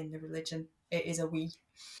no I in the religion. It is a we.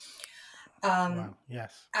 Wow,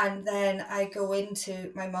 yes. And then I go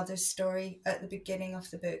into my mother's story at the beginning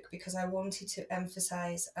of the book because I wanted to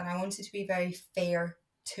emphasize and I wanted to be very fair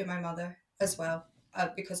to my mother as well.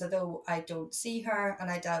 Because although I don't see her and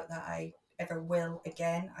I doubt that I ever will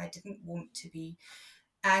again, I didn't want to be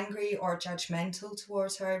angry or judgmental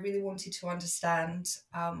towards her. I really wanted to understand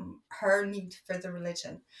her need for the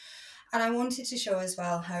religion. And I wanted to show as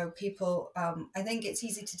well how people, I think it's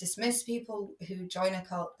easy to dismiss people who join a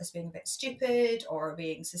cult as being a bit stupid or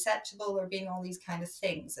being susceptible or being all these kind of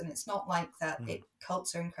things. And it's not like that.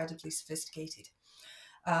 Cults are incredibly sophisticated.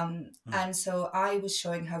 And so I was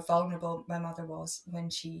showing how vulnerable my mother was when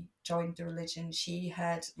she joined the religion.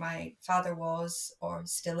 My father was, or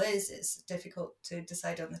still is, it's difficult to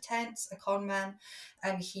decide on the tense, a con man.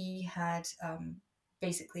 And he had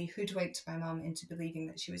basically hoodwinked my mum into believing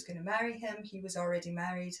that she was going to marry him. He was already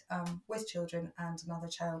married with children and another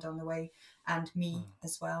child on the way, and me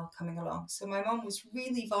as well coming along. So my mum was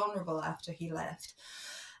really vulnerable after he left.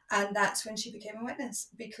 And that's when she became a witness,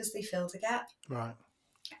 because they filled a gap. Right.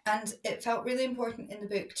 And it felt really important in the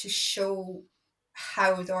book to show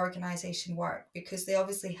how the organisation worked, because they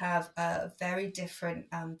obviously have a very different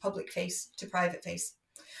public face to private face.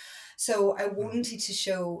 So I wanted to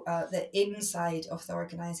show the inside of the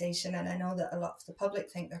organisation, and I know that a lot of the public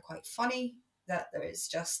think they're quite funny, that there is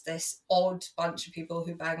just this odd bunch of people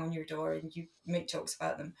who bang on your door and you make jokes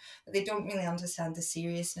about them, but they don't really understand the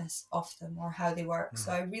seriousness of them or how they work.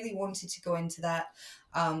 So I really wanted to go into that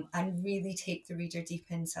and really take the reader deep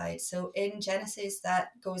inside. So in Genesis, that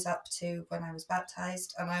goes up to when I was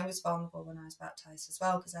baptised, and I was vulnerable when I was baptised as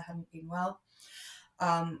well because I hadn't been well.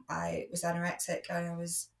 I was anorexic and I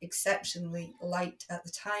was exceptionally light at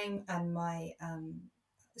the time, and my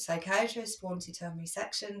psychiatrist wanted to have me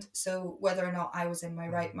sectioned. So whether or not I was in my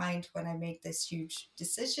right mind when I made this huge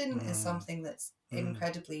decision is something that's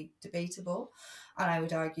incredibly debatable, and I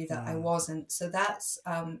would argue that I wasn't. So that's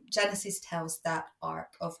Genesis tells that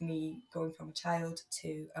arc of me going from a child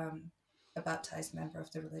to a baptized member of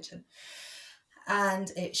the religion, and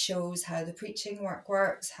it shows how the preaching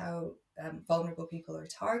works, how vulnerable people are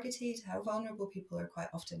targeted, how vulnerable people are quite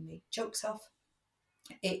often made jokes of.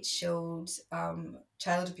 It showed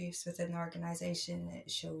child abuse within the organisation.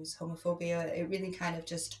 It shows homophobia. It really kind of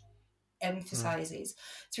just emphasises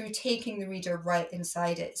through taking the reader right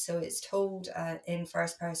inside it. So it's told in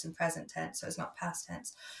first person present tense, so it's not past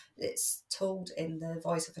tense. It's told in the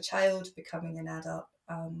voice of a child becoming an adult.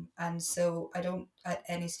 And so I don't at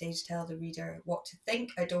any stage tell the reader what to think.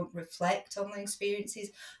 I don't reflect on the experiences.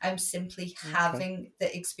 I'm simply having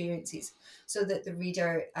the experiences so that the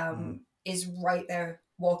reader is right there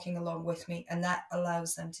walking along with me, and that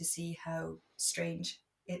allows them to see how strange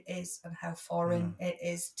it is and how foreign it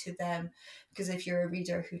is to them. Because if you're a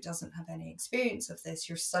reader who doesn't have any experience of this,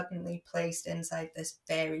 you're suddenly placed inside this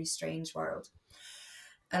very strange world.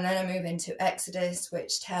 And then I move into Exodus,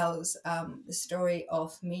 which tells the story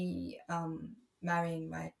of me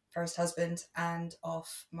marrying my first husband and of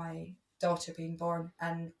my daughter being born,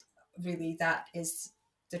 and really that is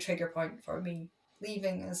the trigger point for me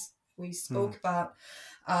leaving, as we spoke about.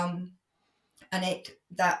 And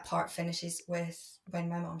that part finishes with when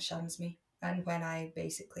my mom shuns me, and when I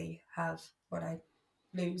basically when I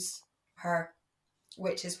lose her,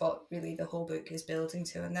 which is what really the whole book is building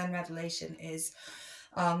to. And then Revelation is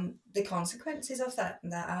the consequences of that,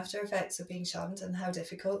 and the after effects of being shunned, and how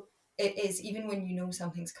difficult it is. Even when you know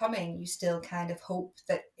something's coming, you still kind of hope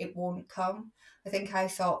that it won't come. I think I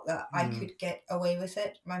thought that I could get away with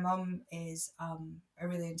it. My mum is a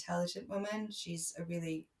really intelligent woman. She's a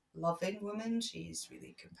really loving woman. She's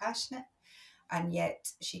really compassionate, and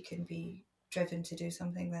yet she can be driven to do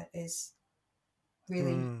something that is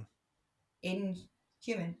really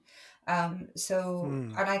inhuman. And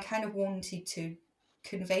I kind of wanted to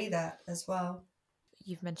convey that as well.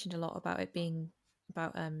 You've mentioned a lot about it being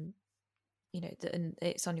about and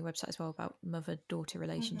it's on your website as well, about mother-daughter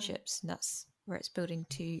relationships, and that's where it's building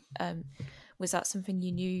to. Was that something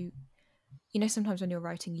you knew? Sometimes when you're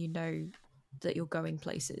writing, that you're going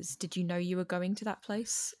places. Did you know you were going to that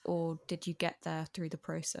place, or did you get there through the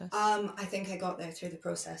process? I think I got there through the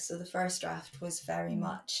process. So the first draft was very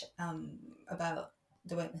much about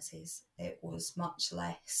the witnesses. It was much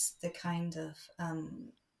less the kind of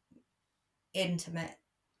intimate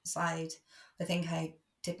side. I think I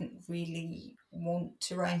didn't really want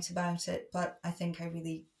to write about it, but I think I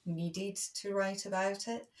really needed to write about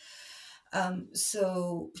it.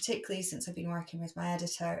 So particularly since I've been working with my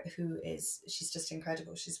editor, she's just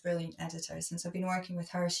incredible. She's a brilliant editor. Since I've been working with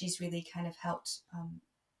her, she's really kind of helped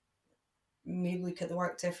me look at the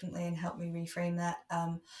work differently and helped me reframe that.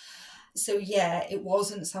 So yeah, it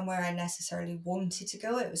wasn't somewhere I necessarily wanted to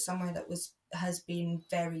go. It was somewhere that has been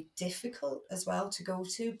very difficult as well to go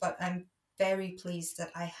to, but I'm very pleased that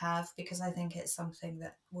I have, because I think it's something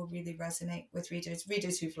that will really resonate with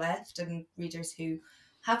readers who've left and readers who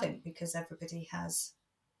haven't, because everybody has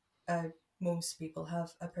most people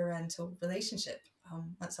have a parental relationship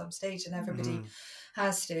at some stage, and everybody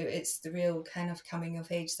has to. It's the real kind of coming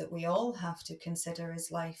of age that we all have to consider as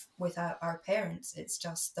life without our parents. It's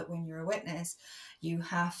just that when you're a witness, you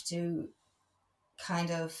have to kind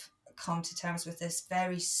of come to terms with this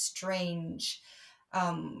very strange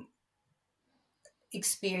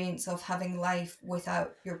experience of having life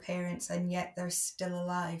without your parents, and yet they're still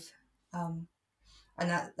alive. And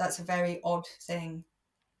that's a very odd thing.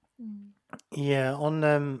 Yeah,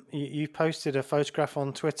 on you posted a photograph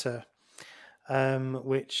on Twitter,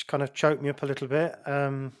 which kind of choked me up a little bit,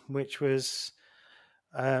 which was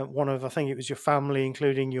one of, I think it was your family,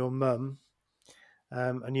 including your mum,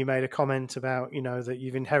 and you made a comment about, that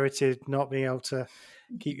you've inherited not being able to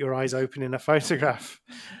keep your eyes open in a photograph.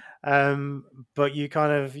 But you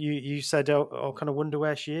kind of, you said, I'll kind of wonder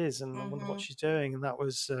where she is, and I wonder what she's doing. And that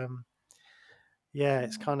was,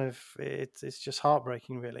 it's kind of, it's just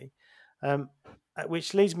heartbreaking, really.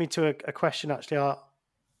 Which leads me to a question, actually,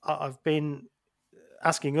 I've been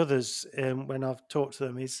asking others when I've talked to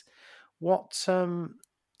them, is what do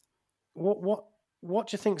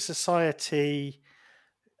you think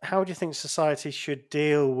how do you think society should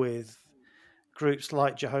deal with groups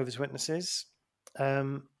like Jehovah's Witnesses?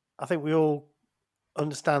 I think we all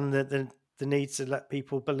understand that the need to let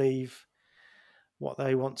people believe what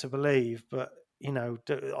they want to believe, but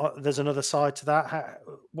there's another side to that.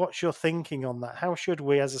 What's your thinking on that? How should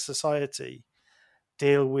we as a society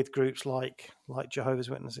deal with groups like Jehovah's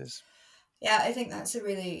Witnesses? Yeah, I think that's a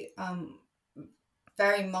really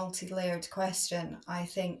very multi-layered question. I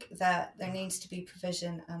think that there needs to be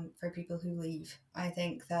provision for people who leave. I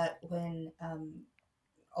think that when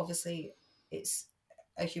obviously it's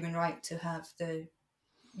a human right to have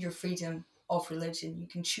your freedom of religion. You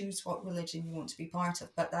can choose what religion you want to be part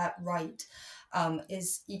of, but that right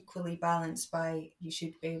is equally balanced by, you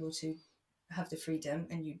should be able to have the freedom,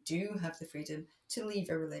 and you do have the freedom to leave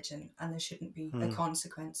a religion, and there shouldn't be a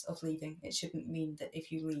consequence of leaving. It shouldn't mean that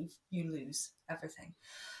if you leave, you lose everything.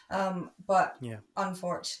 But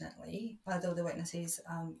unfortunately, although the witnesses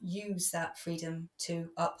use that freedom to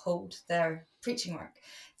uphold their preaching work,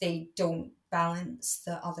 they don't balance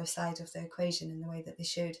the other side of the equation in the way that they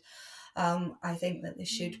should. I think that there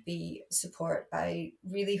should be support. I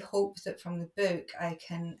really hope that from the book I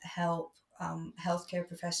can help healthcare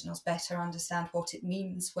professionals better understand what it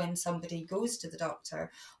means when somebody goes to the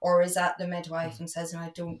doctor or is at the midwife and says, I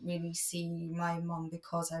don't really see my mum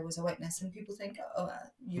because I was a witness. And people think,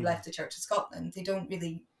 you left the Church of Scotland. They don't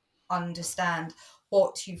really understand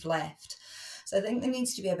what you've left. So I think there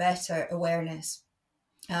needs to be a better awareness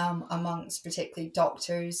amongst particularly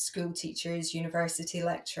doctors, school teachers, university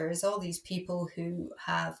lecturers, all these people who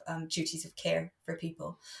have duties of care for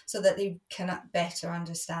people, so that they can better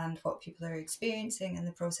understand what people are experiencing and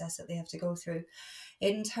the process that they have to go through.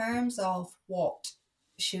 In terms of what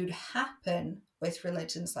should happen with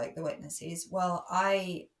religions like the Witnesses, well,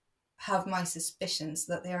 I have my suspicions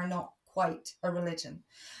that they are not quite a religion.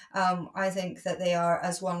 I think that they are,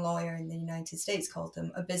 as one lawyer in the United States called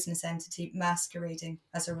them, a business entity masquerading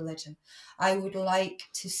as a religion. I would like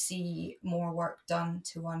to see more work done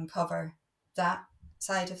to uncover that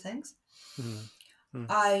side of things.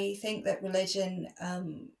 I think that religion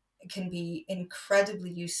can be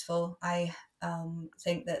incredibly useful. I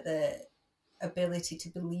think that the ability to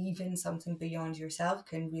believe in something beyond yourself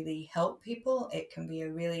can really help people. It can be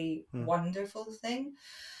a really wonderful thing.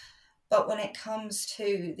 But when it comes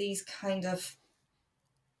to these kind of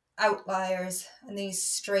outliers and these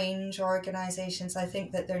strange organisations, I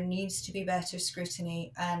think that there needs to be better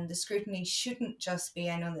scrutiny, and the scrutiny shouldn't just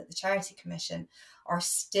be, I know that the Charity Commission are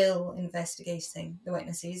still investigating the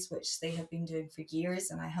Witnesses, which they have been doing for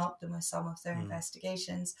years, and I helped them with some of their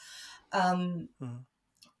investigations. The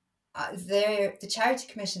Charity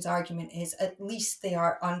Commission's argument is at least they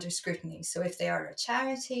are under scrutiny. So if they are a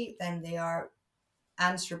charity, then they are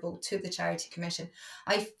answerable to the Charity Commission.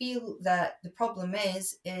 I feel that the problem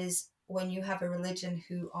is when you have a religion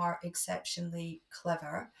who are exceptionally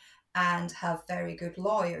clever and have very good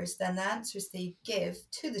lawyers, then the answers they give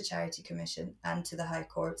to the Charity Commission and to the High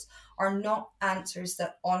Courts are not answers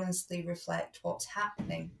that honestly reflect what's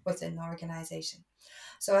happening within the organisation.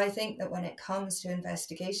 So I think that when it comes to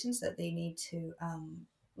investigations, that they need to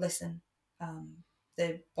listen.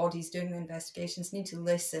 The bodies doing the investigations need to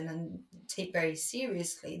listen and take very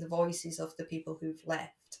seriously the voices of the people who've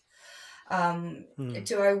left.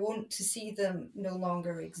 Do I want to see them no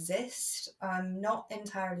longer exist? I'm not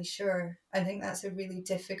entirely sure. I think that's a really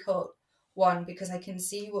difficult one, because I can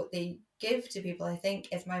see what they give to people. I think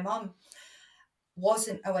if my mum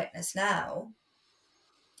wasn't a witness now,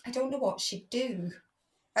 I don't know what she'd do.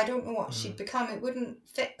 I don't know what she'd become. It wouldn't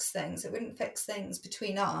fix things. It wouldn't fix things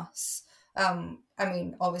between us. I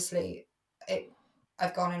mean, obviously,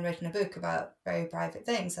 I've gone and written a book about very private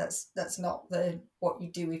things. That's not what you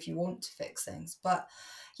do if you want to fix things. But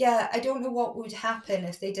yeah, I don't know what would happen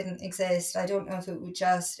if they didn't exist. I don't know if it would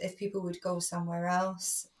if people would go somewhere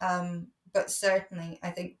else. But certainly,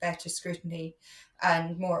 I think better scrutiny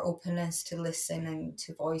and more openness to listening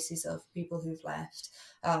to voices of people who've left.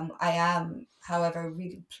 I am, however,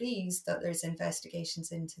 really pleased that there's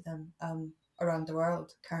investigations into them around the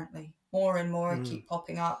world currently. More and more keep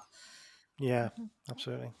popping up. Yeah,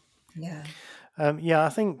 absolutely. Yeah. I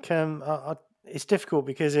think it's difficult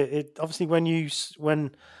because it obviously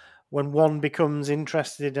when one becomes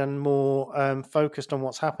interested and more focused on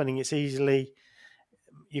what's happening, you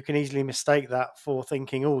can easily mistake that for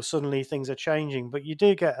thinking, oh, suddenly things are changing. But you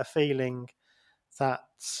do get a feeling that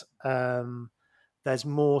there's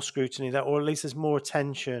more scrutiny, or at least there's more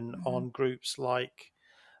attention on groups like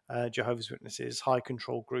Jehovah's Witnesses, high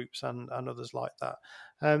control groups, and others like that.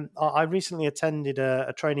 I recently attended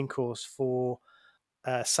a training course for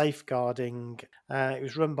safeguarding. It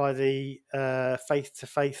was run by the Faith to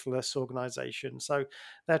Faithless organisation. So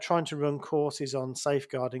they're trying to run courses on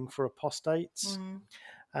safeguarding for apostates.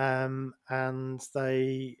 And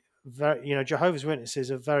they, Jehovah's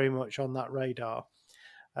Witnesses are very much on that radar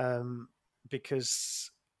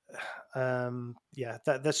because,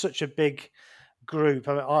 they're such a big group.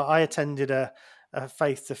 I mean, I attended a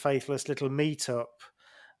Faith to Faithless little meetup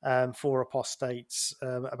for apostates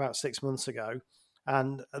about 6 months ago,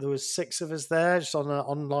 and there was 6 of us there just on an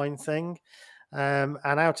online thing, and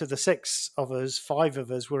out of the 6 of us, 5 of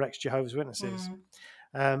us were ex-Jehovah's Witnesses.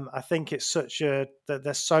 I think it's that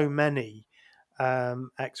there's so many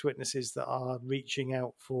ex-witnesses that are reaching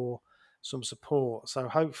out for some support, so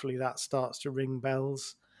hopefully that starts to ring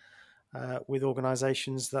bells with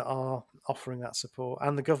organisations that are offering that support,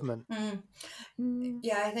 and the government.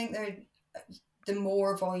 Yeah, I think the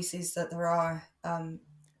more voices that there are,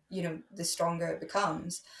 the stronger it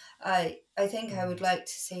becomes. I think I would like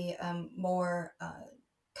to see more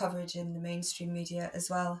coverage in the mainstream media as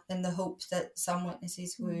well, in the hope that some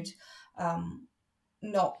witnesses would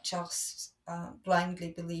not just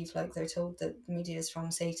blindly believe, like they're told, that the media is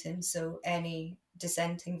from Satan, so any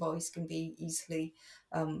dissenting voice can be easily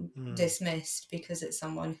dismissed because it's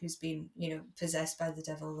someone who's been, possessed by the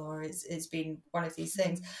devil, or is been one of these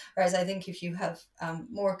things. Whereas I think if you have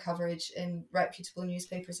more coverage in reputable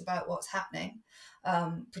newspapers about what's happening,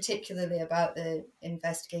 particularly about the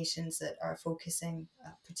investigations that are focusing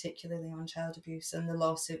particularly on child abuse and the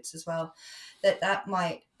lawsuits as well, that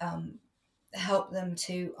might help them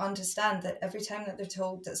to understand that every time that they're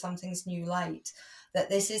told that something's new light, that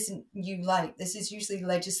this isn't new light. This is usually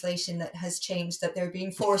legislation that has changed, that they're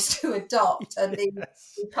being forced to adopt, and they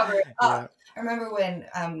cover it up. I remember when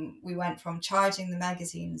we went from charging the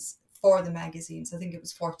magazines for the magazines, I think it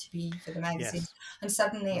was 40p for the magazines, and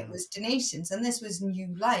suddenly it was donations, and this was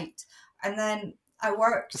new light. And then I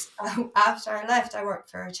worked, after I left, I worked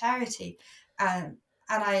for a charity, and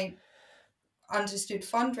I understood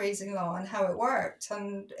fundraising law and how it worked,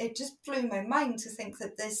 and it just blew my mind to think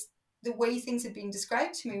that the way things had been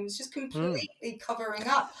described to me was just completely covering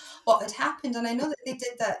up what had happened. And I know that they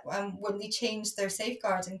did that when they changed their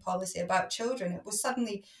safeguarding policy about children. It was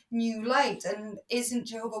suddenly new light, and isn't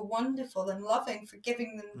Jehovah wonderful and loving for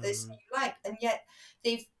giving them this new light? And yet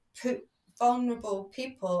they've put vulnerable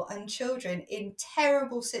people and children in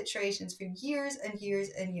terrible situations for years and years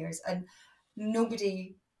and years, and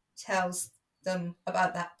nobody tells them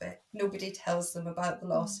about that bit. Nobody tells them about the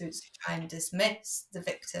lawsuits to try and dismiss the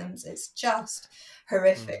victims. It's just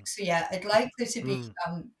horrific. So yeah, I'd like there to be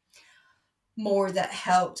more that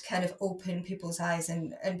helped kind of open people's eyes,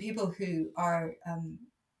 and people who are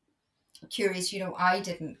curious. I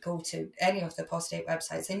didn't go to any of the apostate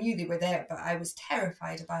websites. I knew they were there, but I was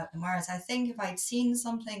terrified about them. Whereas I think if I'd seen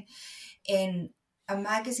something in a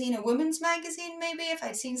magazine, a women's magazine, maybe if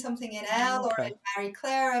I'd seen something in Elle or in Marie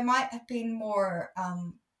Claire, I might have been more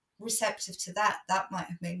receptive to that. That might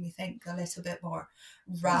have made me think a little bit more,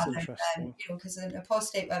 rather than, because an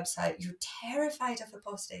apostate website, you're terrified of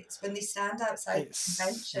apostates when they stand outside the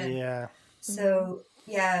convention. Yeah. So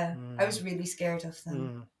yeah, I was really scared of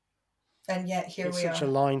them. And yet here we are. It's such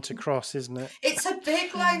a line to cross, isn't it? It's a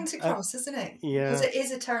big line to cross, isn't it? Yeah. Because it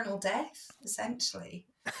is eternal death, essentially,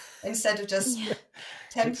 instead of just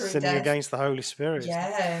temporary sinning death. Against the Holy Spirit.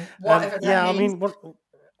 Yeah, whatever that means.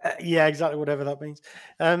 I mean, exactly, whatever that means.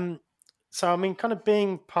 So, I mean, kind of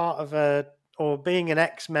being part of or being an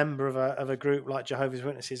ex-member of a group like Jehovah's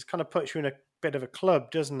Witnesses kind of puts you in a bit of a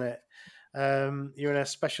club, doesn't it? You're in a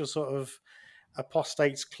special sort of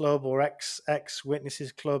apostates club or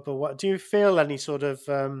ex-witnesses club, or what? Do you feel any sort of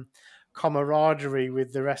camaraderie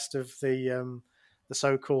with the rest of the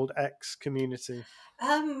so-called ex community?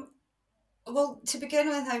 Well, to begin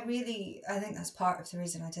with, I think that's part of the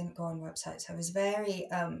reason I didn't go on websites. I was very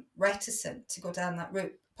reticent to go down that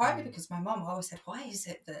route, partly because my mum always said, why is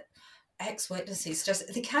it that ex-witnesses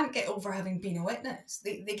they can't get over having been a witness?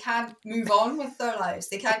 They can't move on with their lives.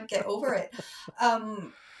 They can't get over it.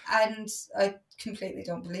 And I completely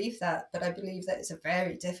don't believe that, but I believe that it's a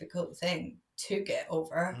very difficult thing to get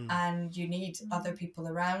over, and you need other people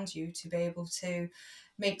around you to be able to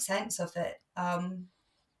make sense of it.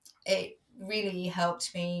 It really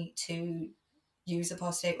helped me to use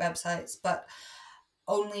apostate websites, but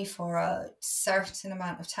only for a certain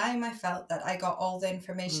amount of time. I felt that I got all the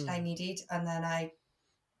information I needed, and then I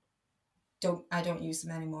don't use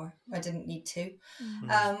them anymore. I didn't need to.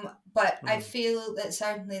 But I feel that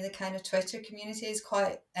certainly the kind of Twitter community is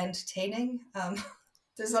quite entertaining.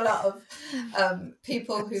 There's a lot of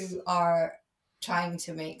people who are trying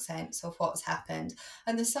to make sense of what's happened.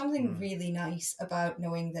 And there's something really nice about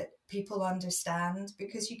knowing that people understand,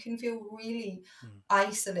 because you can feel really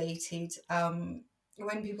isolated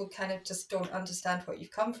when people kind of just don't understand what you've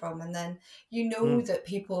come from. And then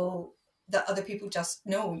that other people just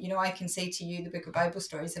know. I can say to you the Book of Bible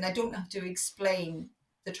Stories, and I don't have to explain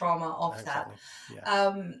the trauma of that.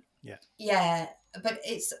 Yeah. But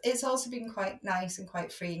it's also been quite nice and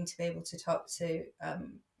quite freeing to be able to talk to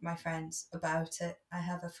my friends about it. I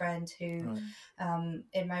have a friend who,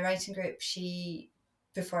 in my writing group,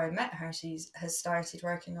 before I met her, she has started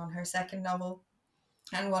working on her second novel,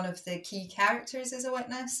 and one of the key characters is a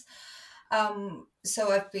witness.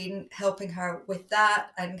 So I've been helping her with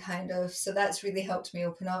that, and so that's really helped me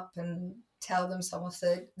open up and tell them some of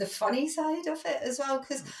the funny side of it as well.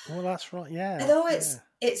 Because that's right, yeah. Although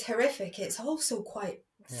it's horrific, it's also quite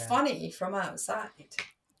funny from outside.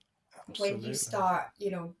 Absolutely. When you start,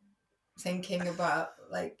 thinking about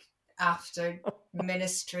after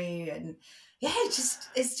ministry, and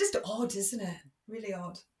it's just odd, isn't it? Really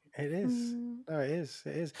odd. It is. No, it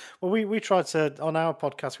is. Well, we tried to, on our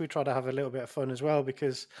podcast, we try to have a little bit of fun as well,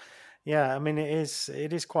 because, Yeah, I mean it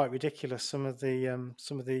is quite ridiculous. Some of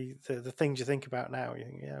the things you think about now, you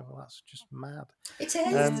think, yeah, well, that's just mad. It is.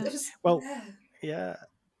 Yeah. It was, Well, yeah. yeah,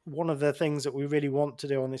 one of the things that we really want to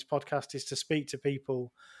do on this podcast is to speak to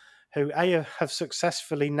people who A, have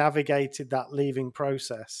successfully navigated that leaving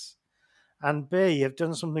process, and B, have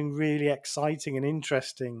done something really exciting and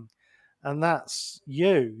interesting. And that's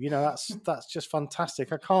you. That's just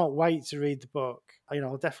fantastic. I can't wait to read the book.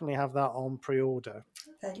 I'll definitely have that on pre-order.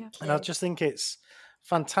 Thank you. And I just think it's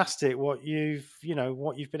fantastic what you've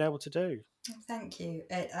been able to do. Thank you.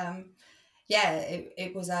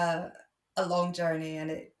 It was a long journey,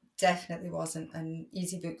 and it definitely wasn't an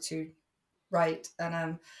easy book to write.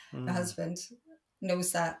 And my husband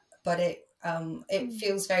knows that, but it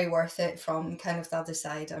feels very worth it from kind of the other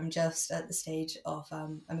side. I'm just at the stage of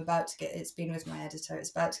I'm about to it's been with my editor. It's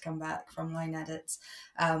about to come back from line edits,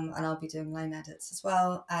 and I'll be doing line edits as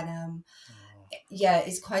well. And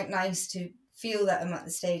it's quite nice to feel that I'm at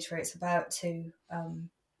the stage where it's about to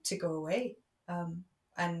go away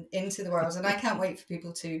and into the world. And I can't wait for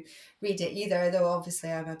people to read it either, though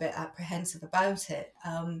obviously I'm a bit apprehensive about it.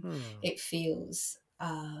 It feels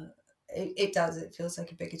it feels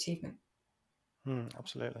like a big achievement.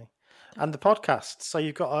 Absolutely. And the podcast. So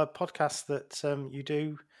you've got a podcast that you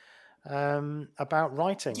do about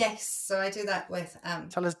writing. Yes, so I do that with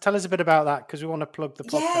tell us a bit about that, because we want to plug the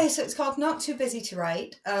podcast. Yeah, so it's called Not Too Busy to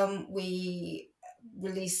Write. We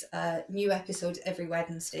release a new episode every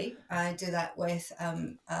Wednesday. I do that with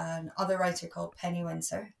another writer called Penny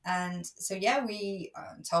Windsor, and so we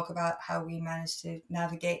talk about how we manage to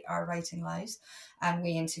navigate our writing lives, and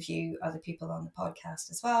we interview other people on the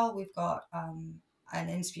podcast as well. We've got an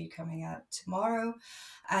interview coming out tomorrow,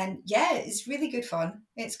 and it's really good fun.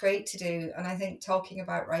 It's great to do, and I think talking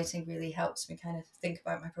about writing really helps me kind of think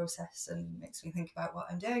about my process and makes me think about what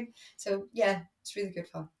I'm doing. So it's really good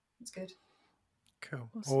fun. It's good. Cool.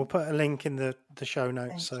 Awesome. Well, we'll put a link in the show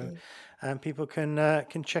notes so people can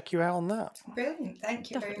check you out on that. Brilliant.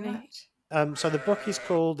 Thank you very much. So the book is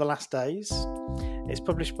called The Last Days. It's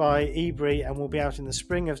published by Ebury and will be out in the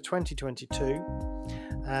spring of 2022.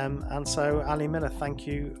 And so, Ali Miller, thank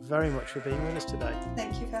you very much for being with us today.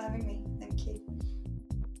 Thank you for having me. Thank you.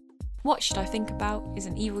 What Should I Think About is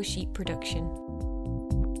an Evil Sheep production.